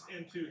commandments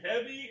into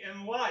heavy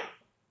and light.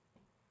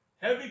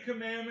 Heavy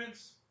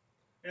commandments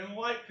and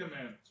light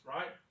commandments,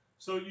 right?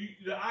 So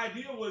the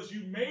idea was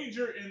you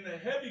major in the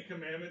heavy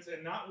commandments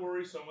and not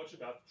worry so much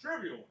about the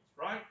trivial ones,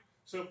 right?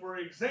 So for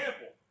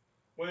example,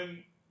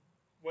 when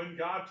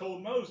God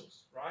told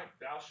Moses, right,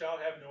 thou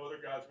shalt have no other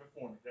gods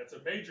before me. That's a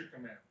major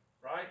commandment,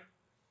 right?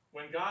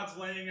 When God's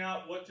laying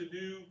out what to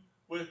do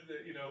with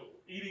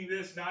eating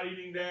this, not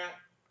eating that,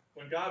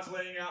 when God's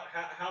laying out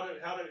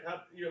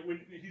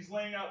when he's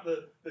laying out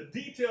the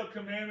detailed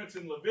commandments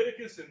in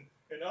Leviticus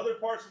and other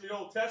parts of the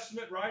Old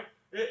Testament, right?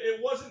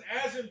 It wasn't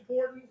as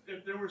important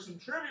if there were some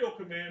trivial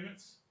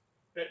commandments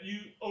that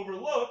you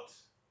overlooked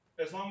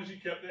as long as you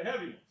kept the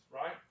heavy ones,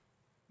 right?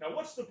 Now,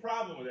 what's the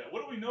problem with that?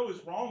 What do we know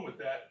is wrong with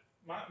that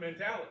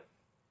mentality?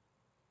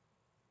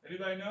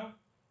 Anybody know?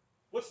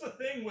 What's the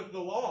thing with the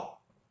law?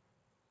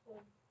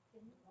 You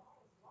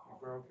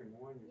broken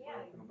one, you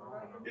broken them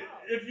all.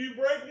 If you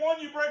break one,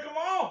 you break them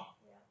all.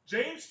 Yeah.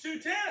 James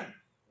 2:10. Yeah.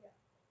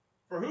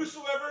 For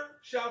whosoever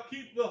shall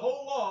keep the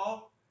whole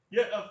law,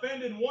 yet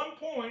offend in one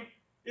point,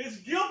 is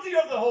guilty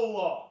of the whole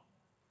law.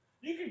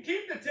 You can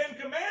keep the 10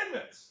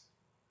 commandments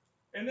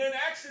and then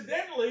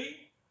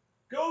accidentally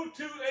go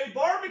to a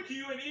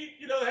barbecue and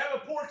eat, have a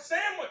pork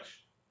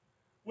sandwich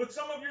with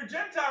some of your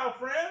Gentile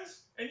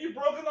friends, and you've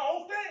broken the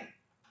whole thing,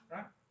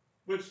 right?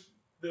 Which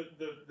the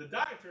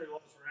dietary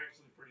laws were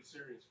actually pretty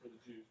serious for the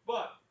Jews.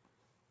 But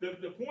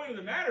the point of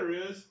the matter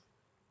is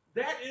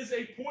that is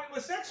a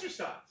pointless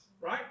exercise,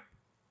 right?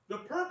 The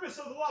purpose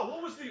of the law.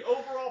 What was the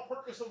overall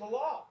purpose of the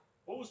law?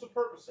 What was the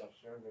purpose of it?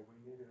 Show that we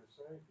needed a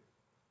Savior.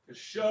 To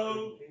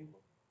show.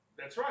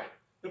 That's right.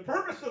 The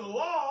purpose of the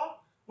law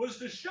was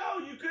to show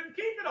you couldn't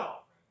keep it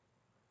all.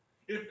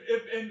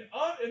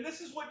 And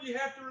this is what you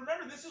have to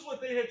remember. This is what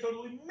they had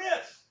totally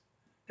missed.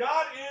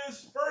 God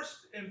is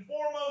first and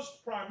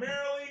foremost,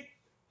 primarily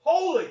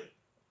holy.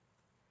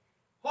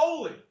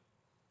 Holy,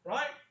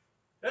 right?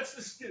 That's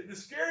the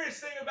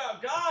scariest thing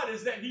about God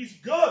is that He's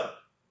good,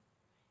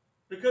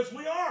 because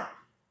we aren't,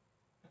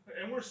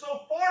 and we're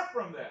so far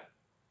from that.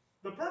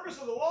 The purpose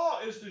of the law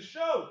is to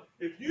show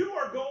if you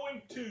are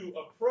going to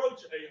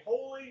approach a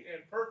holy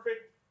and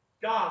perfect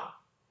God,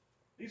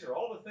 these are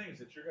all the things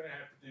that you're going to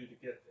have to do to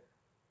get there.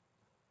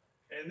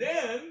 And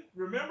then,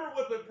 remember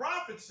what the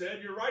prophet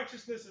said, your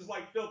righteousness is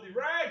like filthy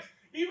rags,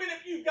 even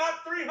if you've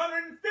got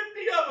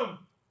 350 of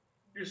them.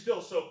 You're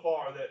still so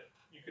far that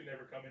you can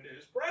never come into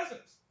his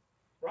presence.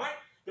 Right?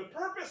 The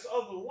purpose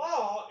of the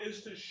law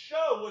was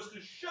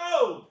to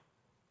show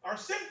our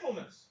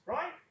sinfulness,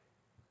 right?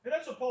 And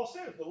that's what Paul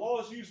said. If the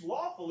law is used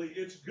lawfully,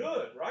 it's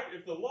good, right?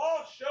 If the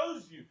law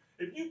shows you,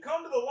 if you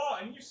come to the law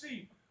and you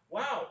see,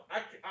 wow,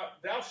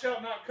 thou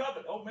shalt not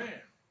covet. Oh,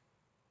 man.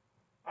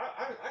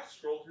 I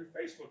scrolled through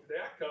Facebook today.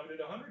 I coveted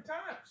 100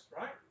 times,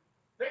 right?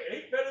 They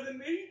ate better than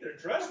me. They're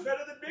dressed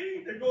better than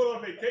me. They're going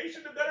on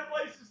vacation to better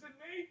places than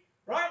me,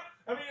 right?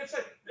 I mean, it's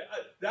like,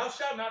 thou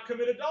shalt not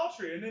commit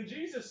adultery. And then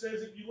Jesus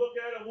says, if you look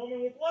at a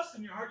woman with lust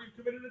in your heart, you've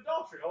committed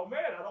adultery. Oh,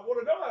 man, I don't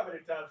want to know how many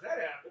times that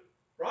happened,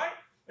 right?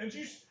 And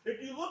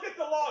if you look at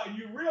the law and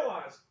you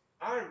realize,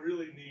 I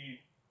really need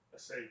a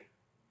Savior.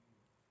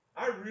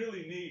 I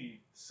really need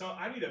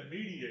I need a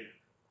mediator.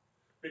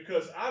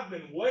 Because I've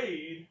been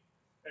weighed,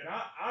 and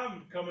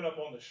I'm coming up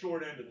on the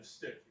short end of the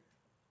stick here.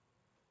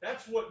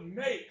 That's what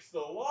makes the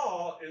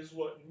law, is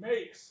what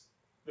makes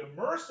the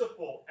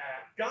merciful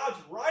act, God's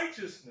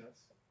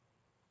righteousness,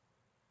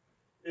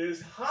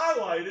 is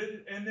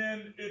highlighted, and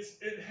then it's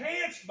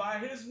enhanced by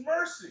his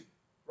mercy.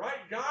 Right?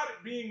 God,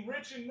 being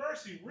rich in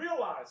mercy,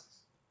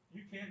 realizes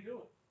you can't do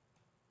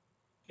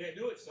it. Can't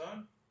do it,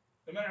 son.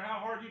 No matter how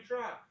hard you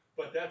try.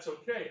 But that's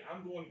okay.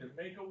 I'm going to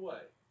make a way.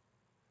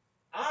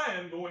 I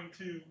am going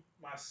to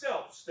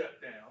myself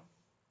step down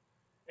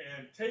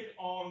and take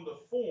on the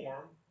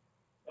form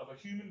of a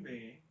human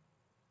being.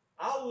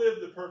 I'll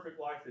live the perfect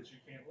life that you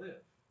can't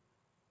live.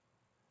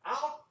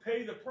 I'll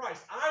pay the price.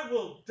 I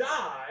will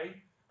die.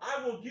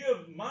 I will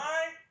give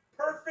my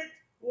perfect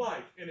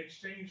life in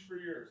exchange for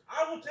yours.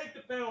 I will take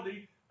the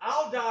penalty.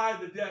 I'll die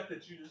the death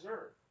that you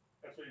deserve.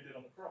 That's what he did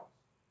on the cross.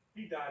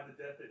 He died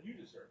the death that you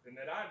deserve and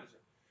that I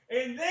deserve.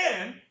 And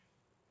then,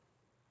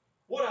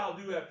 what I'll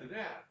do after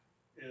that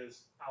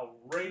is I'll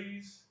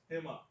raise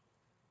him up.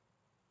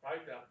 Right?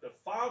 The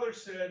Father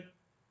said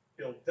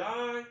he'll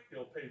die,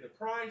 he'll pay the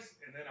price,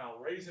 and then I'll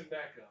raise him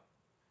back up.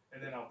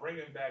 And then I'll bring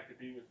him back to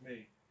be with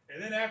me.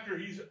 And then after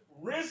he's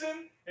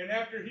risen and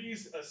after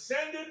he's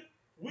ascended,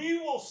 we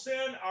will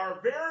send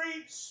our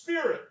very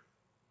spirit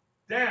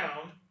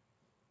down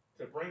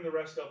to bring the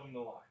rest of them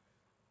to life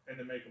and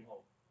to make them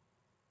whole.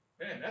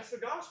 Man, that's the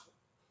gospel.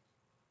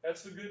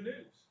 That's the good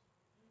news.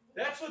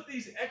 That's what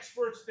these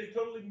experts, they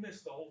totally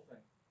missed the whole thing.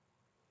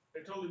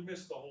 They totally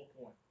missed the whole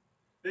point.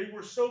 They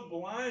were so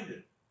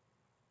blinded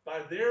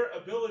by their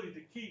ability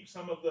to keep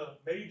some of the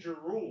major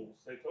rules,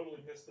 they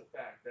totally missed the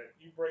fact that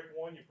you break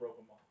one, you broke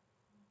them all.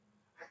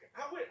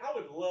 I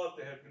would love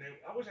to have been able,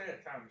 I wish I had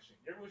a time machine.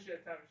 You ever wish you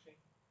had a time machine?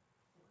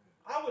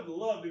 I would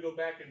love to go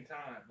back in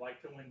time,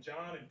 like to when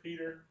John and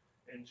Peter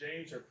and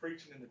James are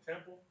preaching in the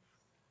temple,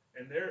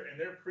 and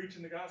they're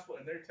preaching the gospel,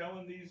 and they're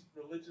telling these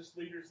religious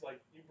leaders, like,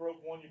 you broke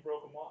one, you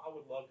broke them all. I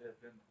would love to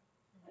have been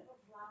there.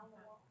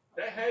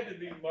 That had to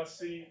be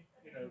must-see,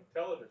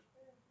 television.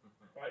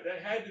 Right?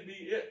 That had to be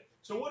it.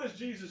 So what does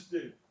Jesus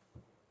do?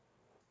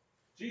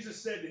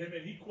 Jesus said to him,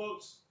 and he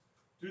quotes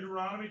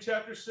Deuteronomy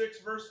chapter 6,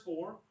 verse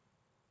 4,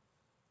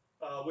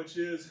 which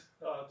is,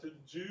 to the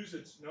Jews,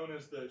 it's known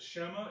as the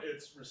Shema.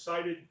 It's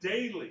recited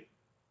daily.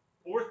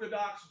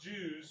 Orthodox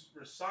Jews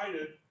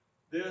recited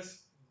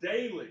this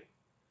daily.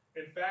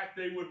 In fact,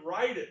 they would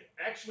write it.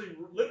 Actually,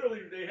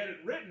 literally, they had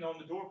it written on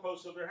the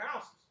doorposts of their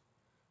houses.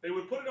 They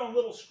would put it on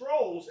little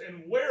scrolls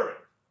and wear it.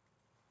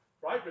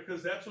 Right?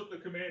 Because that's what the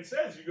command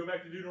says. You go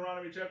back to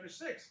Deuteronomy chapter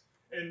 6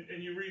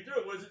 and you read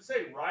through it. What does it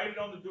say? Write it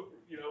on the door,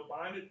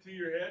 bind it to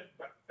your head,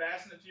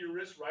 fasten it to your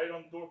wrist, write it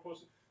on the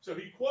doorpost. So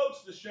he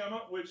quotes the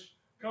Shema, which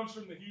comes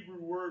from the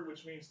Hebrew word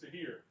which means to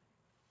hear.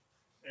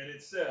 And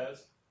it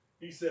says,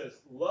 he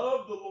says,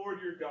 love the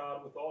Lord your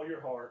God with all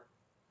your heart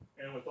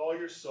and with all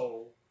your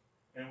soul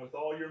and with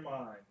all your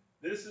mind.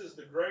 This is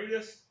the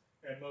greatest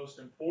and most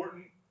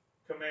important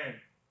commandment.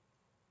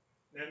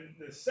 And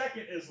the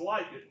second is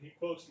like it. He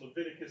quotes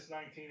Leviticus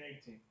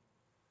 19:18.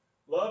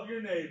 Love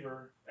your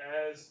neighbor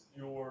as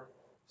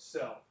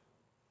yourself.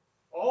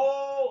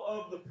 All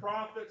of the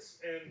prophets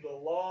and the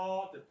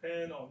law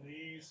depend on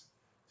these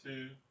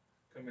two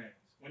commands.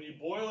 When you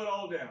boil it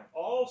all down,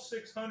 all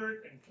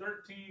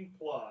 613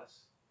 plus,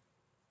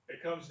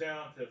 it comes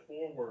down to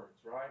 4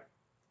 words, right?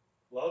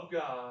 Love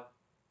God,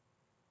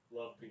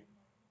 love people.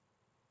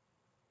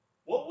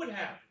 What would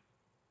happen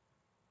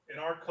in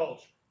our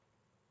culture?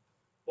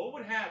 What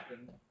would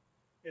happen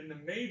in the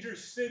major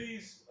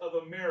cities of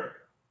America?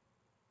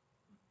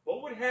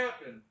 What would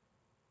happen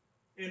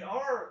in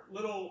our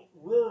little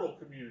rural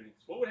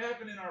communities? What would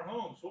happen in our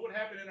homes? What would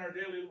happen in our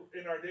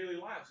daily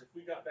lives if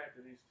we got back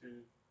to these 2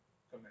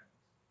 commandments?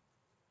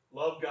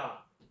 Love God,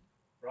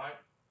 right?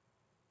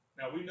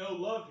 Now we know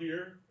love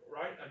here,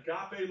 right?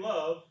 Agape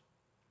love,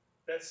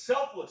 that's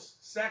selfless,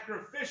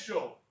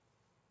 sacrificial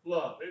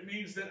love. It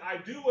means that I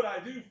do what I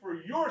do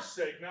for your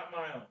sake, not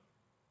my own.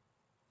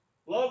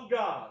 Love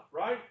God,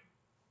 right?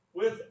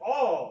 With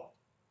all.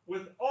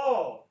 With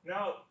all.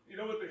 Now, you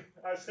know what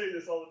I say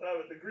this all the time,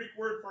 but the Greek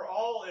word for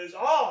all is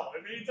all.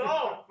 It means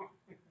all.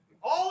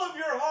 All of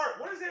your heart.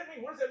 What does that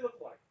mean? What does that look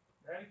like?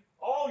 Right?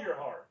 All your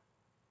heart.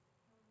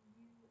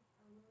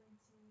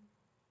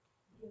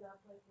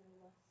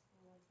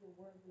 your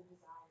worldly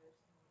desires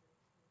in order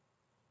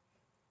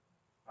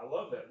to. I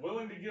love that.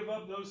 Willing to give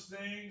up those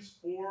things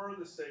for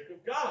the sake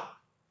of God,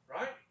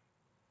 right?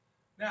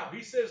 Now,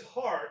 he says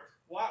heart.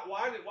 Why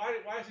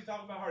is he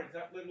talking about heart? He's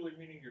not literally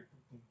meaning your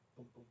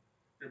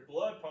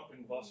blood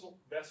pumping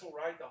vessel,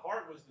 right? The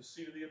heart was the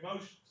seat of the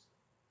emotions.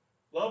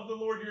 Love the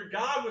Lord your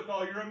God with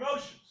all your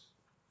emotions,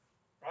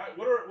 right?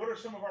 What are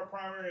some of our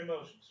primary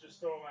emotions? Just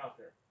throw them out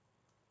there.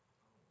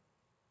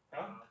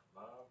 Huh?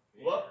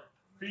 Love,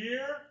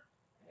 Fear,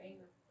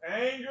 Anger.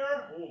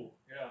 anger, ooh,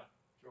 yeah,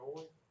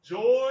 joy,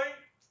 joy,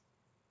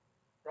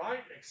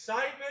 right?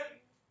 Excitement,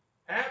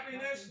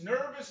 happiness,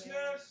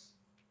 nervousness,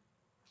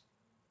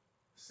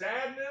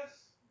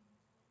 sadness,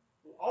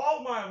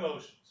 all my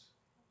emotions.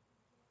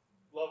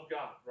 Love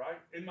God, right?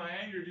 In my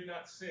anger, do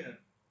not sin.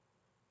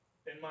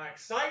 In my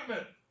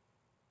excitement,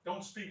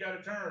 don't speak out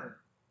of turn.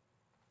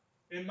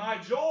 In my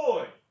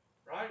joy,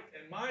 right?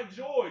 In my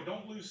joy,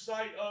 don't lose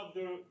sight of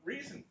the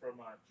reason for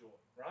my joy,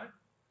 right?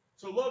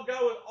 So love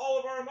God with all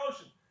of our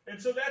emotions.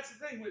 And so that's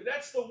the thing.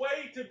 That's the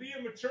way to be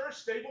a mature,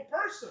 stable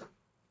person,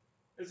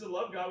 is to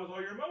love God with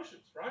all your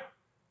emotions, right?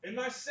 In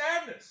my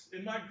sadness,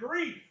 in my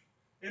grief,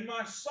 in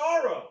my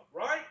sorrow,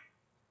 right?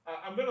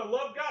 I'm going to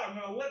love God. I'm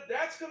going to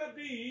that's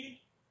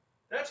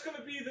going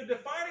to be the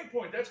defining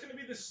point. That's going to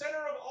be the center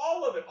of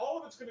all of it. All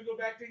of it's going to go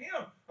back to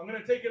Him. I'm going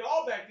to take it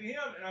all back to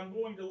Him, and I'm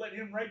going to let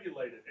Him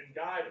regulate it and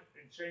guide it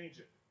and change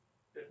it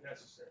if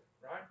necessary,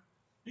 right?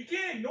 You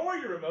can't ignore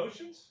your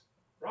emotions,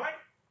 right?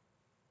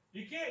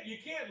 You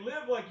can't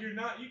live like you're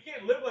not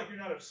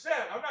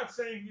upset. I'm not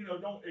saying,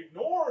 don't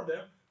ignore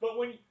them, but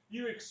when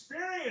you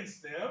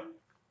experience them,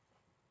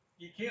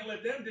 you can't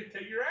let them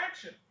dictate your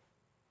action.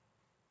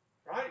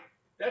 Right?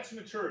 That's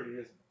maturity,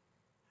 isn't it?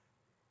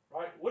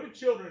 Right? What do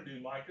children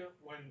do, Micah,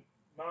 when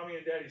mommy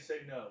and daddy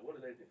say no? What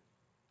do they do?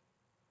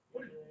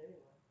 What do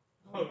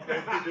Okay,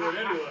 they do it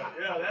anyway.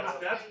 Yeah,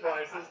 that's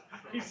priceless.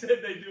 He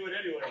said they do it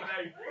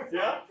anyway.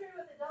 Yeah? True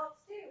with adults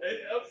too.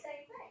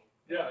 Same thing.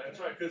 Yeah, that's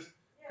right. Because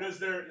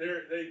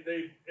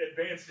they've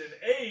advanced in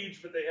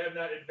age, but they have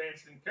not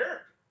advanced in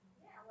character.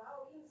 Yeah,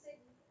 well, you can sit,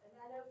 and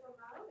I know from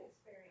my own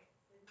experience,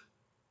 and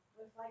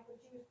with like what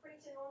you was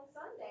preaching on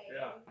Sunday,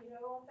 Yeah. and,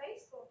 on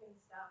Facebook and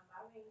stuff.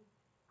 I mean,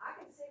 I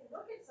can sit and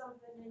look at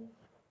something, and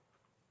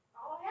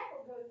all heck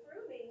will go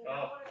through me, and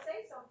I want to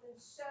say something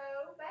so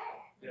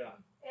bad. Yeah.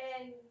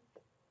 And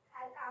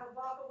I would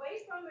walk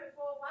away from it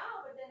for a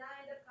while, but then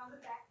I end up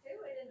coming back to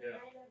it, and then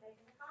I end up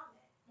making a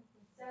comment.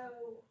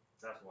 So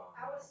That's why.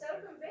 I was so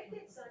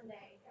convicted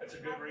Sunday. That's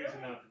a good reason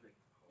not to be.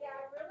 Yeah,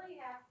 I really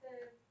have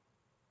to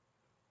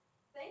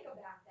think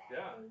about that.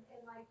 Yeah.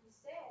 And like you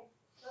said,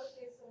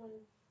 focus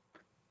on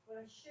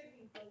what I should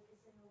be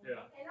focusing on.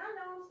 Yeah. And I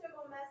know I'm still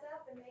gonna mess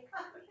up and make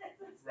comments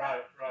and stuff.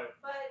 Right.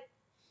 But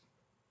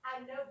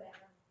I know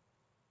better.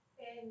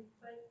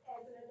 But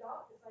as an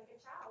adult, it's like a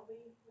child. We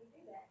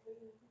do that.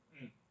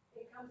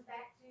 It comes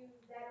back to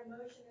that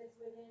emotion that's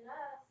within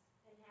us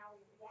and how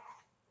we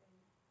react.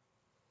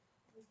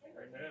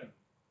 Amen.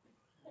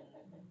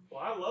 Well,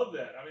 I love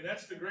that. I mean,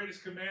 that's the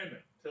greatest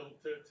commandment, to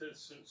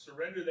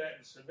surrender that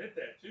and submit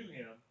that to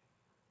Him.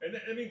 And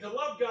I mean, to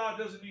love God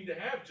doesn't mean to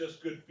have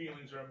just good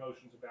feelings or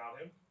emotions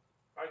about Him.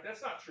 Right?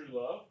 That's not true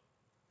love.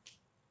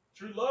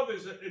 True love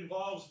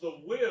involves the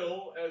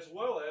will as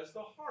well as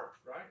the heart,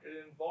 right?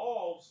 It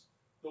involves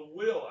the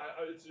will.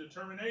 It's a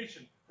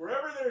determination.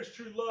 Wherever there is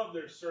true love,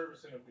 there's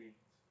service and obedience,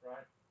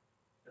 right?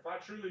 If I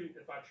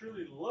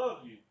truly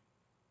love you,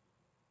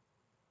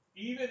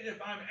 even if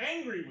I'm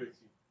angry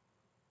with you,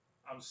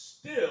 I'm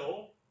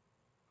still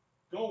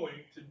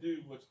going to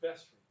do what's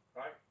best for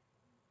you, right?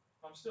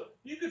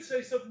 You could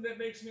say something that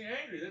makes me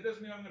angry. That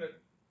doesn't mean I'm going to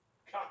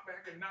cock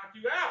back and knock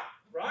you out,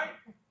 right?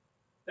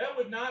 That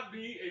would not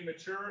be a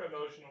mature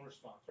emotional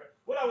response, right?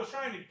 What I was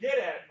trying to get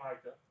at,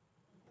 Micah,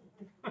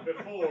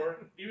 before,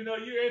 even though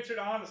you answered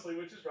honestly,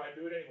 which is right,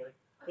 do it anyway.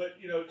 But,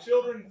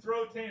 children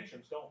throw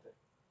tantrums, don't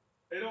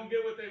they? They don't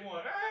get what they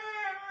want.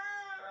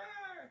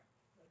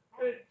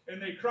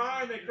 And they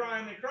cry and they cry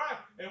and they cry.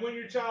 And when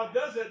your child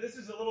does that, this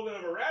is a little bit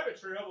of a rabbit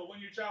trail, but when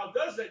your child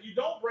does that, you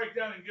don't break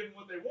down and give them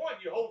what they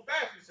want. You hold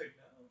fast. You say,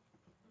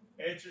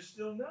 no. Answer's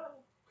still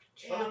no.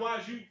 Yeah.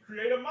 Otherwise, you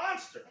create a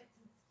monster,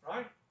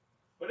 right?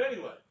 But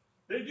anyway,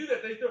 they do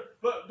that.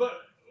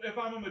 But if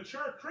I'm a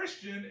mature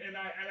Christian and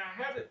I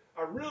have it,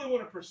 I really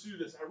want to pursue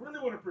this. I really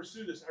want to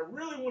pursue this. I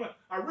really want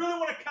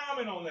to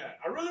comment on that.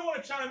 I really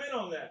want to chime in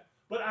on that.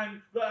 But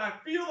I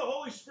feel the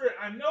Holy Spirit.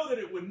 I know that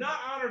it would not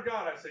honor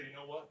God. I say, you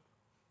know what?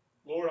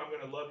 Lord, I'm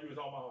going to love you with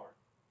all my heart.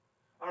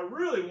 I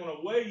really want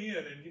to weigh in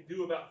and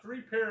do about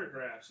 3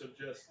 paragraphs of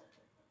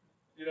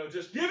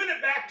just giving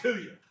it back to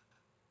you.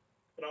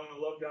 But I want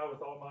to love God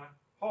with all my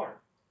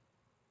heart.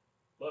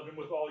 Love Him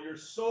with all your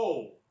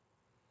soul.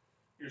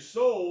 Your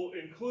soul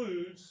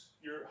includes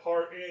your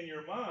heart and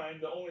your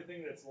mind. The only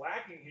thing that's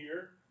lacking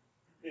here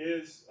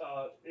is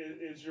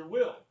your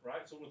will,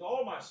 right? So with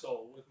all my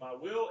soul, with my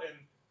will, and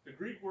the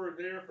Greek word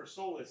there for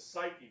soul is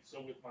psyche.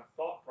 So with my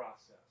thought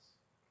process.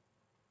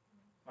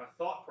 My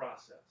thought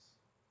process.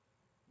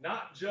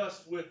 Not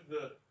just with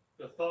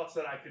the thoughts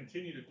that I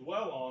continue to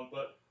dwell on,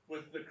 but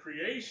with the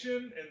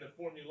creation and the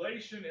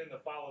formulation and the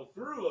follow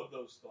through of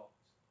those thoughts.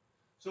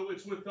 So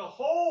it's with the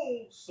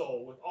whole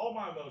soul, with all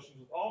my emotions,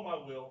 with all my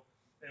will,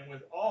 and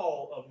with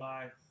all of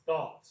my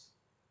thoughts.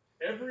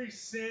 Every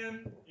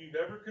sin you've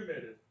ever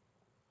committed,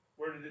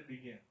 where did it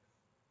begin?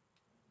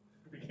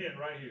 It began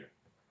right here.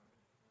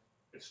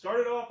 It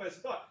started off as a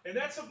thought. And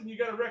that's something you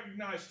got to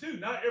recognize too.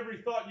 Not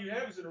every thought you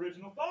have is an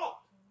original thought.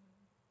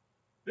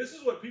 This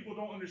is what people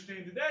don't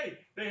understand today.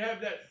 They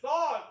have that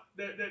thought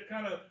that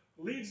kind of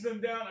leads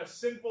them down a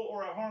sinful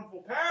or a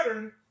harmful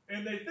pattern,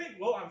 and they think,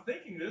 well, I'm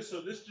thinking this,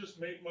 so this just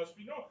must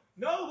be normal.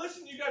 No,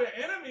 listen, you got an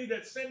enemy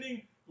that's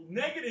sending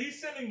negative, he's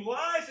sending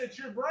lies at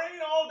your brain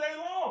all day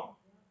long.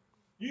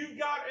 You've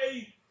got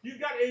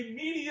a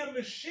media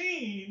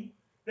machine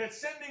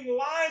that's sending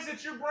lies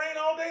at your brain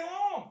all day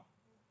long.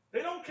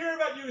 They don't care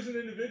about you as an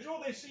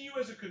individual. They see you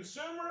as a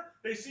consumer.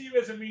 They see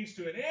you as a means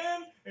to an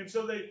end. And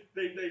so they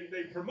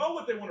promote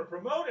what they want to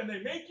promote, and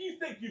they make you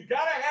think you've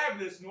got to have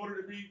this in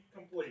order to be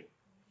complete.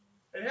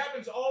 It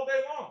happens all day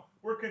long.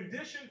 We're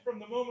conditioned from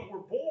the moment we're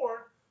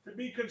born to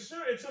be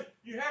consumed. And so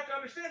you have to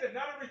understand that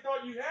not every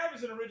thought you have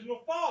is an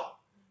original thought.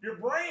 Your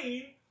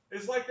brain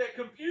is like that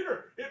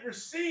computer. It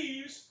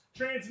receives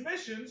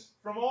transmissions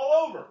from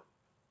all over.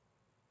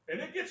 And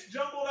it gets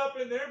jumbled up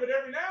in there, but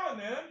every now and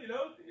then,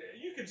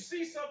 you can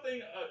see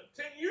something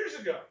 10 years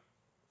ago.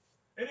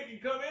 And it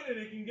can come in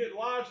and it can get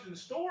lodged and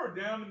stored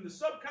down in the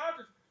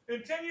subconscious.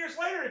 And 10 years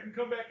later, it can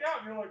come back out,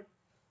 and you're like,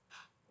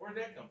 where'd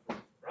that come from,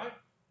 right?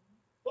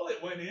 Well,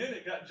 it went in,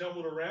 it got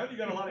jumbled around. You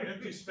got a lot of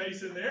empty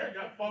space in there. It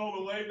got funneled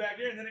away back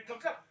here, and then it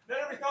comes out. Not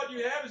every thought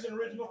you have is an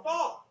original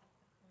thought.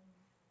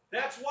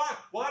 That's why.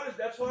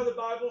 That's why the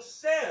Bible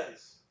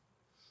says,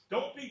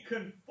 don't be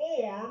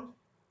conformed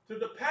to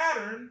the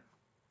pattern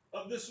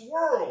of this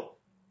world,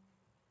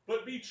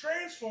 but be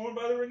transformed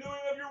by the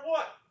renewing of your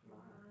what?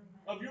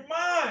 Of your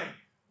mind.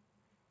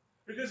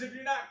 Because if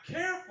you're not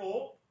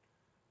careful,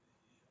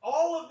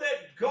 all of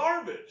that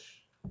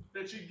garbage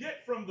that you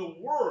get from the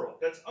world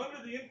that's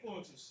under the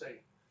influence of Satan,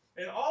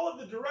 and all of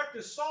the direct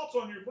assaults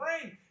on your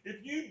brain,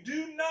 if you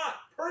do not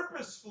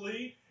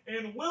purposefully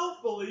and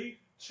willfully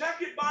check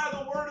it by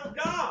the Word of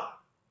God,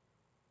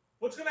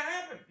 what's going to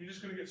happen? You're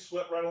just going to get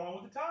swept right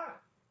along with the tide.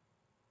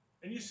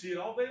 And you see it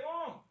all day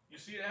long. You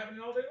see it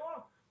happening all day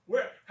long.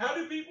 How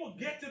do people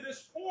get to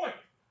this point?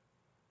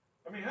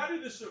 I mean, how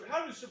do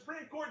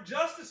Supreme Court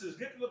justices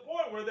get to the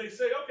point where they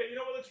say, okay, you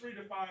know what, let's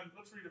redefine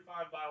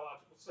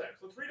biological sex.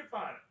 Let's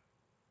redefine it.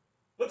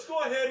 Let's go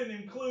ahead and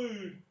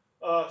include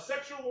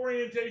sexual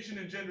orientation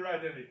and gender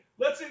identity.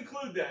 Let's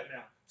include that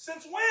now.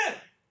 Since when?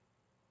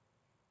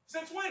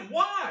 Since when?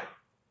 Why?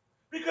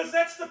 Because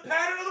that's the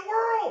pattern of the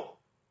world.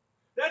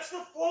 That's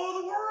the flow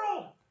of the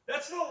world.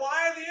 That's the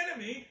lie of the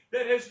enemy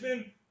that has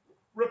been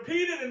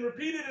repeated and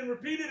repeated and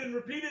repeated and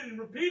repeated and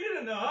repeated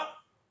enough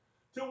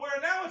to where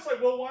now it's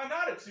like, well, why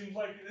not? It seems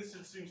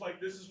like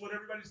this is what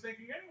everybody's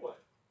thinking anyway.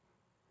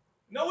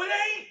 No, it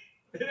ain't.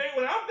 It ain't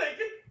what I'm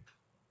thinking.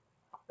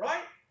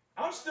 Right?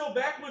 I'm still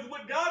back with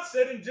what God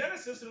said in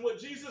Genesis and what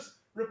Jesus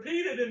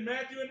repeated in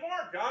Matthew and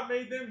Mark. God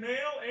made them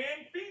male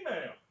and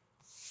female.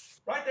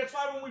 Right? That's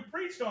why when we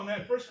preached on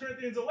that, 1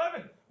 Corinthians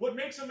 11, what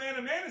makes a man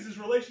is his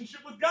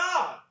relationship with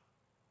God.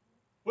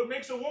 What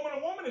makes a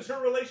woman is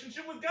her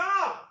relationship with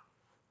God.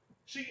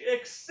 She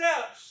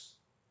accepts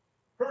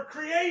her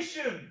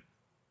creation.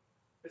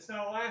 It's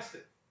not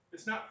elastic.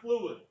 It's not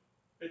fluid.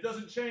 It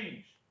doesn't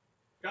change.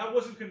 God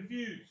wasn't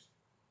confused.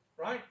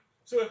 Right?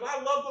 So if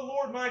I love the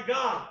Lord my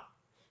God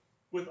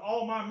with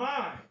all my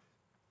mind,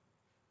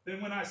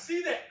 then when I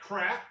see that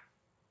crap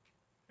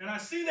and I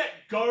see that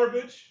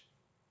garbage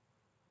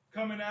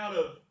coming out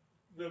of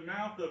the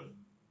mouth of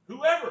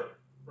whoever,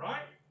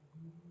 right?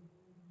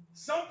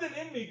 Something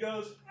in me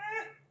goes,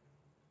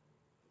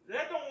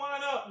 that don't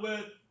line up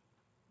with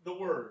the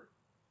Word.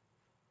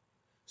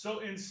 So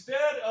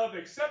instead of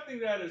accepting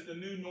that as the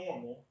new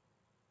normal,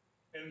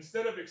 and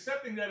instead of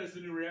accepting that as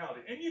the new reality,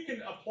 and you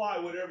can apply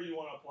whatever you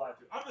want to apply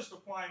to. I'm just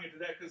applying it to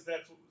that because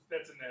that's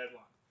in the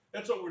headline.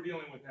 That's what we're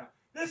dealing with now.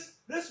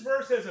 This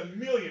verse has a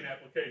million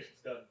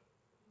applications, doesn't it?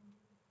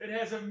 It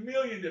has a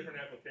million different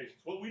applications.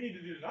 What we need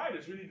to do tonight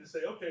is we need to say,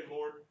 okay,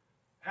 Lord,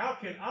 how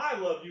can I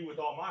love you with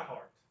all my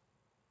heart?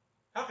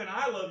 How can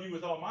I love you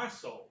with all my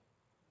soul?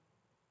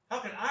 How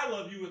can I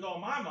love you with all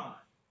my mind?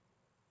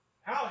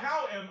 How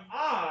am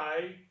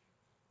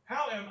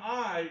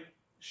I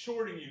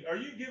shorting you? Are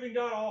you giving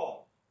God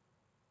all?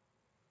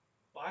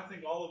 Well, I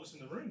think all of us in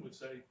the room would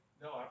say,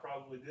 no, I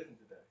probably didn't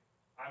today.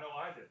 I know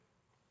I did.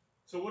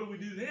 So what do we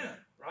do then,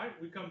 right?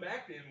 We come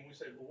back to Him and we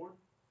say, Lord,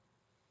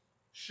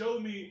 show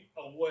me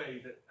a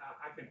way that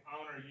I can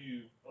honor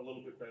you a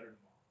little bit better tomorrow.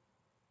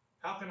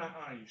 How can I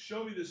honor you?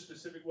 Show me the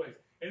specific ways.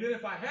 And then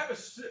if I have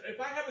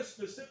a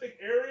specific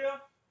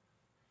area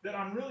that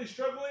I'm really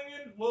struggling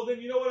in, well, then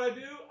you know what I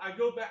do? I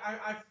go back,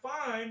 I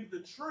find the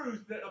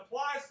truth that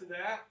applies to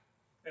that,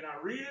 and I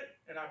read it,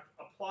 and I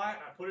apply it,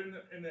 and I put it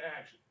into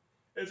action.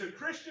 As a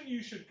Christian,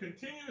 you should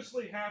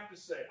continuously have to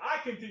say, I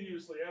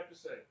continuously have to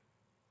say,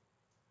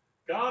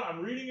 God,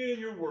 I'm reading it in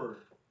your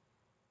Word.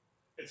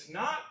 It's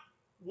not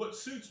what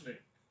suits me.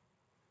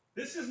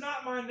 This is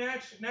not my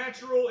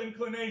natural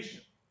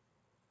inclination.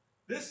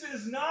 This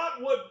is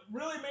not what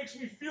really makes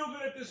me feel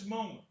good at this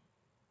moment.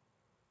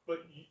 But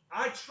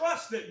I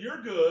trust that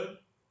you're good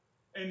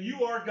and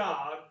you are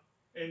God,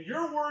 and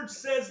your word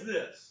says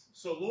this.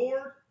 So,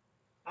 Lord,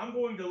 I'm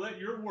going to let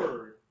your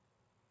word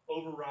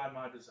override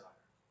my desire.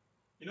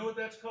 You know what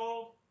that's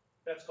called?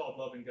 That's called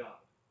loving God.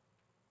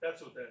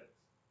 That's what that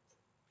is.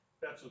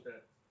 That's what that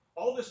is.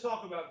 All this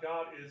talk about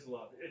God is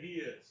love. He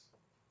is.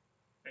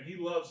 And he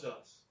loves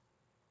us.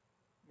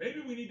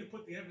 Maybe we need to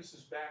put the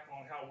emphasis back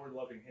on how we're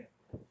loving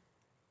him.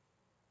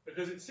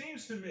 Because it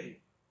seems to me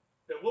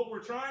that what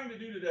we're trying to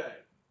do today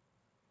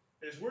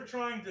is we're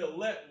trying to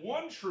let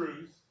one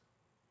truth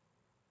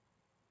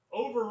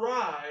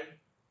override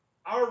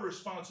our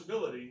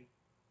responsibility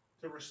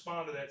to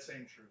respond to that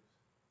same truth.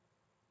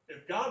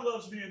 If God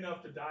loves me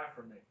enough to die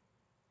for me,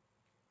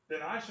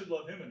 then I should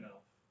love him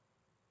enough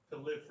to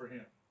live for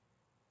him.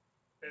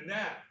 And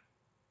that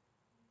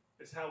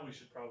is how we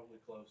should probably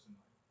close tonight.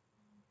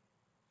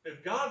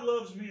 If God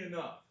loves me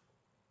enough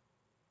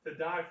to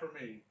die for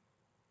me,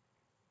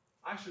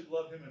 I should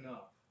love him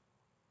enough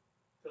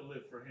to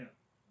live for him.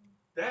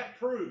 That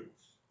proves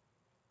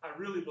I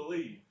really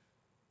believe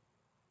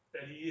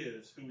that he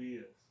is who he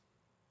is.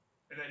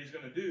 And that he's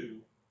going to do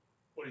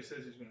what he says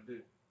he's going to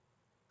do.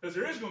 Because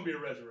there is going to be a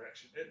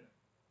resurrection, isn't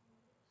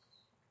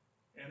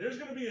it? And there's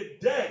going to be a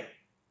day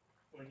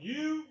when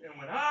you and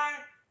when I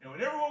and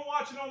when everyone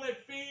watching on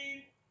that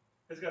feed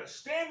has got to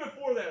stand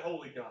before that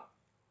holy God.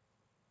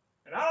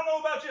 And I don't know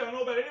about you, I don't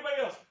know about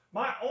anybody else.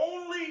 My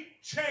only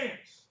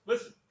chance,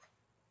 listen,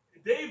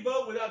 if they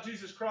vote without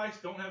Jesus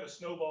Christ, don't have a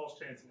snowball's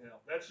chance in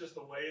hell. That's just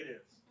the way it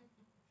is.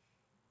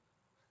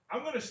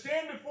 I'm going to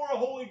stand before a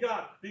holy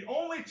God. The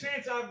only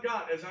chance I've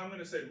got is I'm going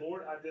to say,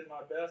 Lord, I did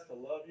my best to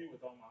love you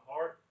with all my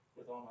heart,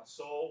 with all my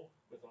soul,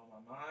 with all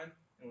my mind,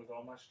 and with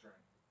all my strength.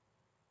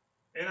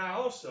 And I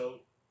also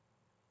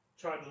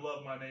tried to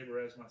love my neighbor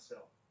as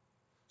myself.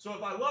 So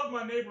if I love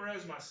my neighbor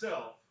as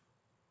myself,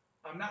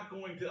 I'm not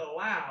going to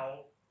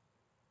allow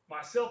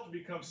myself to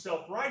become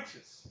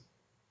self-righteous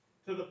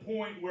to the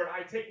point where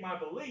I take my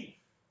belief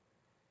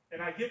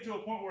and I get to a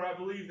point where I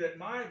believe that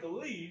my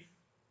belief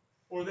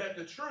or that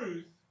the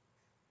truth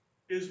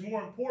is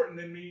more important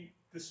than me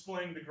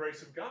displaying the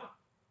grace of God.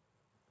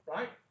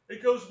 Right?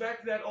 It goes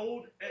back to that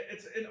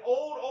it's an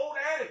old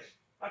adage.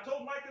 I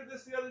told Micah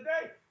this the other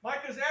day.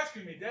 Micah's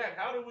asking me, Dad,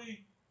 how do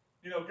we,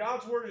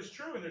 God's word is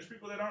true and there's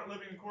people that aren't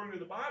living according to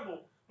the Bible,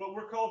 but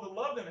we're called to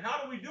love them.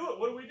 How do we do it?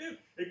 What do we do?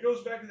 It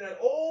goes back to that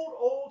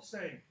old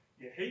saying,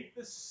 you hate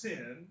the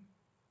sin,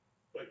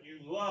 but you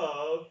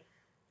love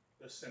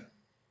the sinner.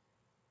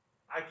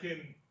 I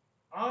can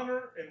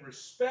honor and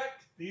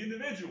respect the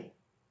individual,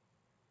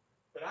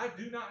 but I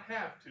do not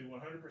have to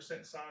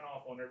 100% sign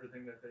off on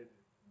everything that they do.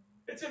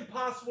 It's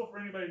impossible for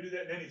anybody to do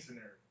that in any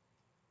scenario,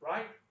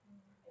 right?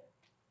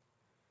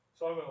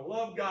 So I'm going to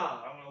love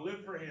God. I'm going to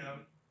live for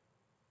him.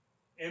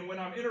 And when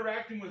I'm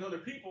interacting with other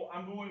people,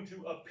 I'm going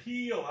to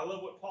appeal. I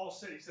love what Paul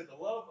said. He said,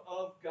 the love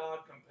of God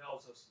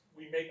compels us.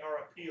 We make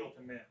our appeal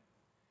to men.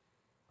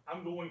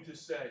 I'm going to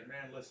say,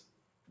 man, listen,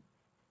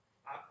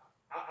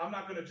 I'm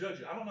not going to judge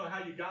you. I don't know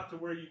how you got to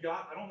where you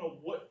got. I don't know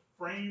what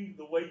framed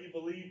the way you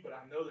believe, but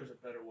I know there's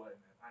a better way,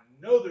 man. I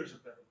know there's a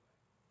better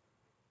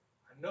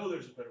way. I know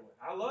there's a better way.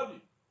 I love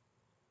you.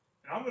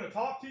 And I'm going to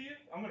talk to you.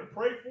 I'm going to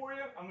pray for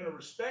you. I'm going to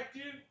respect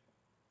you.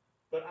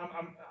 But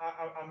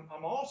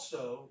I'm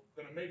also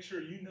going to make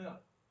sure you know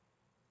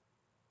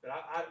that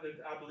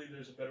I believe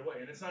there's a better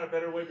way. And it's not a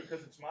better way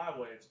because it's my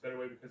way. It's a better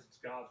way because it's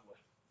God's way.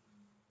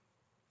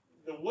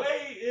 The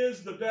way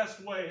is the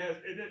best way.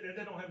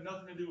 It don't have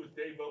nothing to do with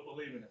Dave Vogt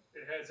believing it.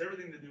 It has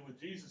everything to do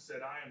with Jesus said,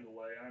 I am the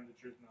way, I am the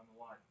truth, and I'm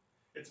the life.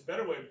 It's a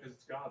better way because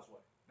it's God's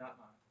way, not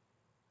mine.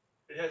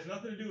 It has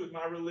nothing to do with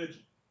my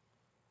religion.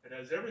 It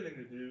has everything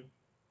to do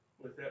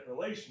with that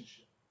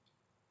relationship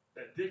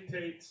that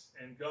dictates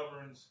and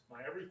governs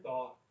my every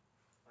thought,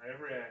 my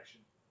every action,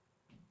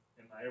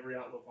 and my every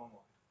outlook on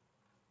life.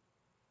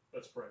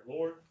 Let's pray.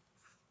 Lord,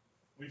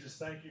 we just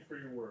thank you for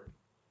your word.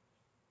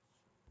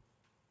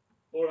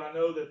 Lord, I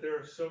know that there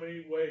are so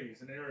many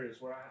ways and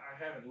areas where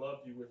I haven't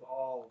loved you with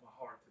all my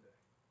heart today,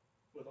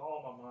 with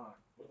all my mind,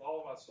 with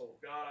all my soul.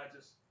 God,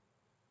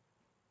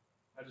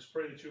 I just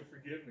pray that you'll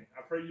forgive me.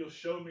 I pray you'll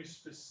show me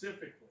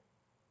specifically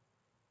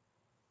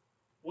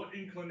what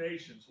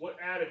inclinations, what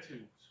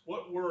attitudes,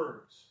 what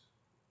words,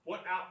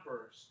 what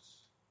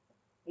outbursts,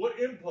 what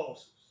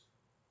impulses.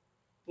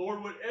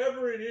 Lord,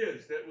 whatever it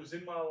is that was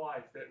in my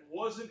life that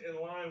wasn't in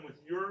line with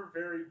your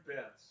very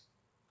best,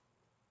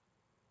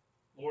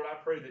 Lord, I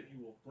pray that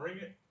you will bring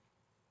it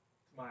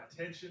to my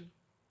attention,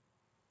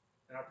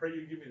 and I pray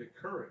you give me the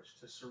courage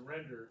to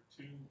surrender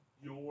to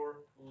your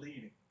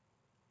leading.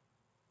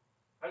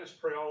 I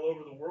just pray all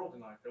over the world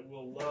tonight that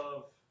we'll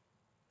love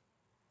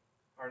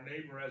our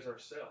neighbor as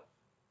ourselves.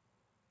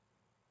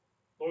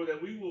 Lord,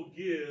 that we will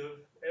give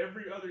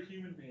every other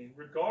human being,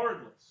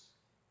 regardless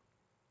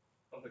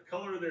of the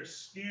color of their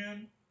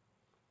skin,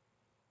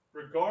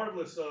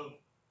 regardless of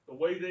the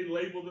way they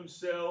label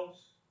themselves,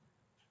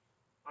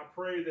 I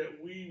pray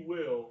that we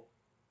will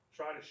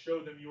try to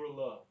show them your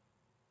love.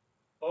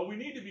 Oh, we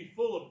need to be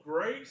full of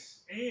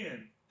grace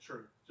and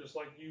truth, just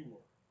like you were.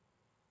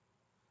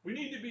 We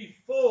need to be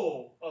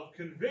full of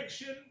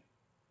conviction.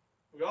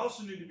 We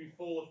also need to be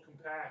full of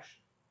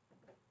compassion.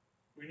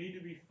 We need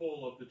to be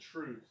full of the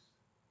truth.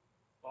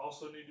 We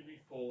also need to be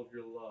full of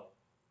your love.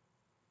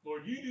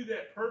 Lord, you do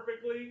that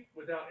perfectly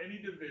without any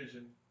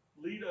division.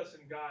 Lead us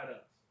and guide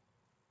us.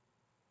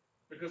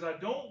 Because I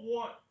don't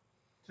want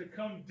to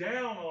come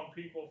down on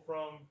people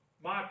from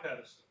my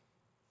pedestal.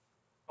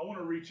 I want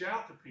to reach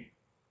out to people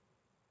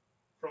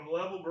from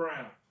level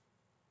ground,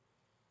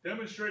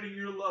 demonstrating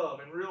your love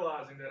and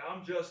realizing that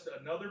I'm just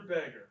another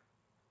beggar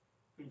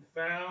who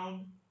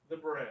found the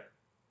bread,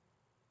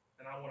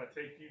 and I want to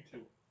take you to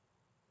it.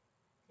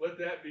 Let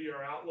that be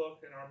our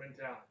outlook and our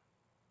mentality.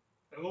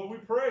 And Lord, we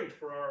pray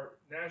for our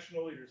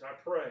national leaders. I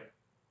pray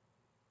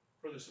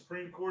for the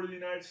Supreme Court of the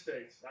United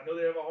States. I know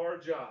they have a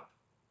hard job.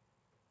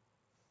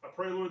 I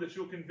pray, Lord, that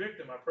you'll convict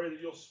them. I pray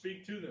that you'll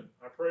speak to them.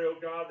 I pray, oh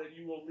God, that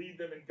you will lead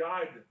them and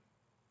guide them.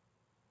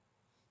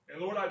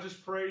 And Lord, I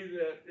just pray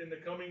that in the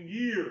coming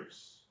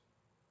years,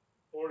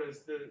 Lord, as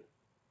the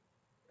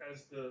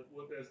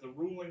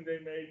ruling they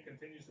made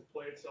continues to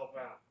play itself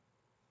out,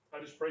 I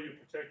just pray you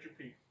protect your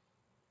people.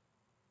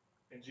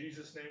 In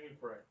Jesus' name we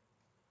pray.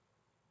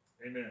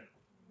 Amen.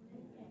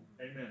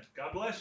 Amen. God bless you.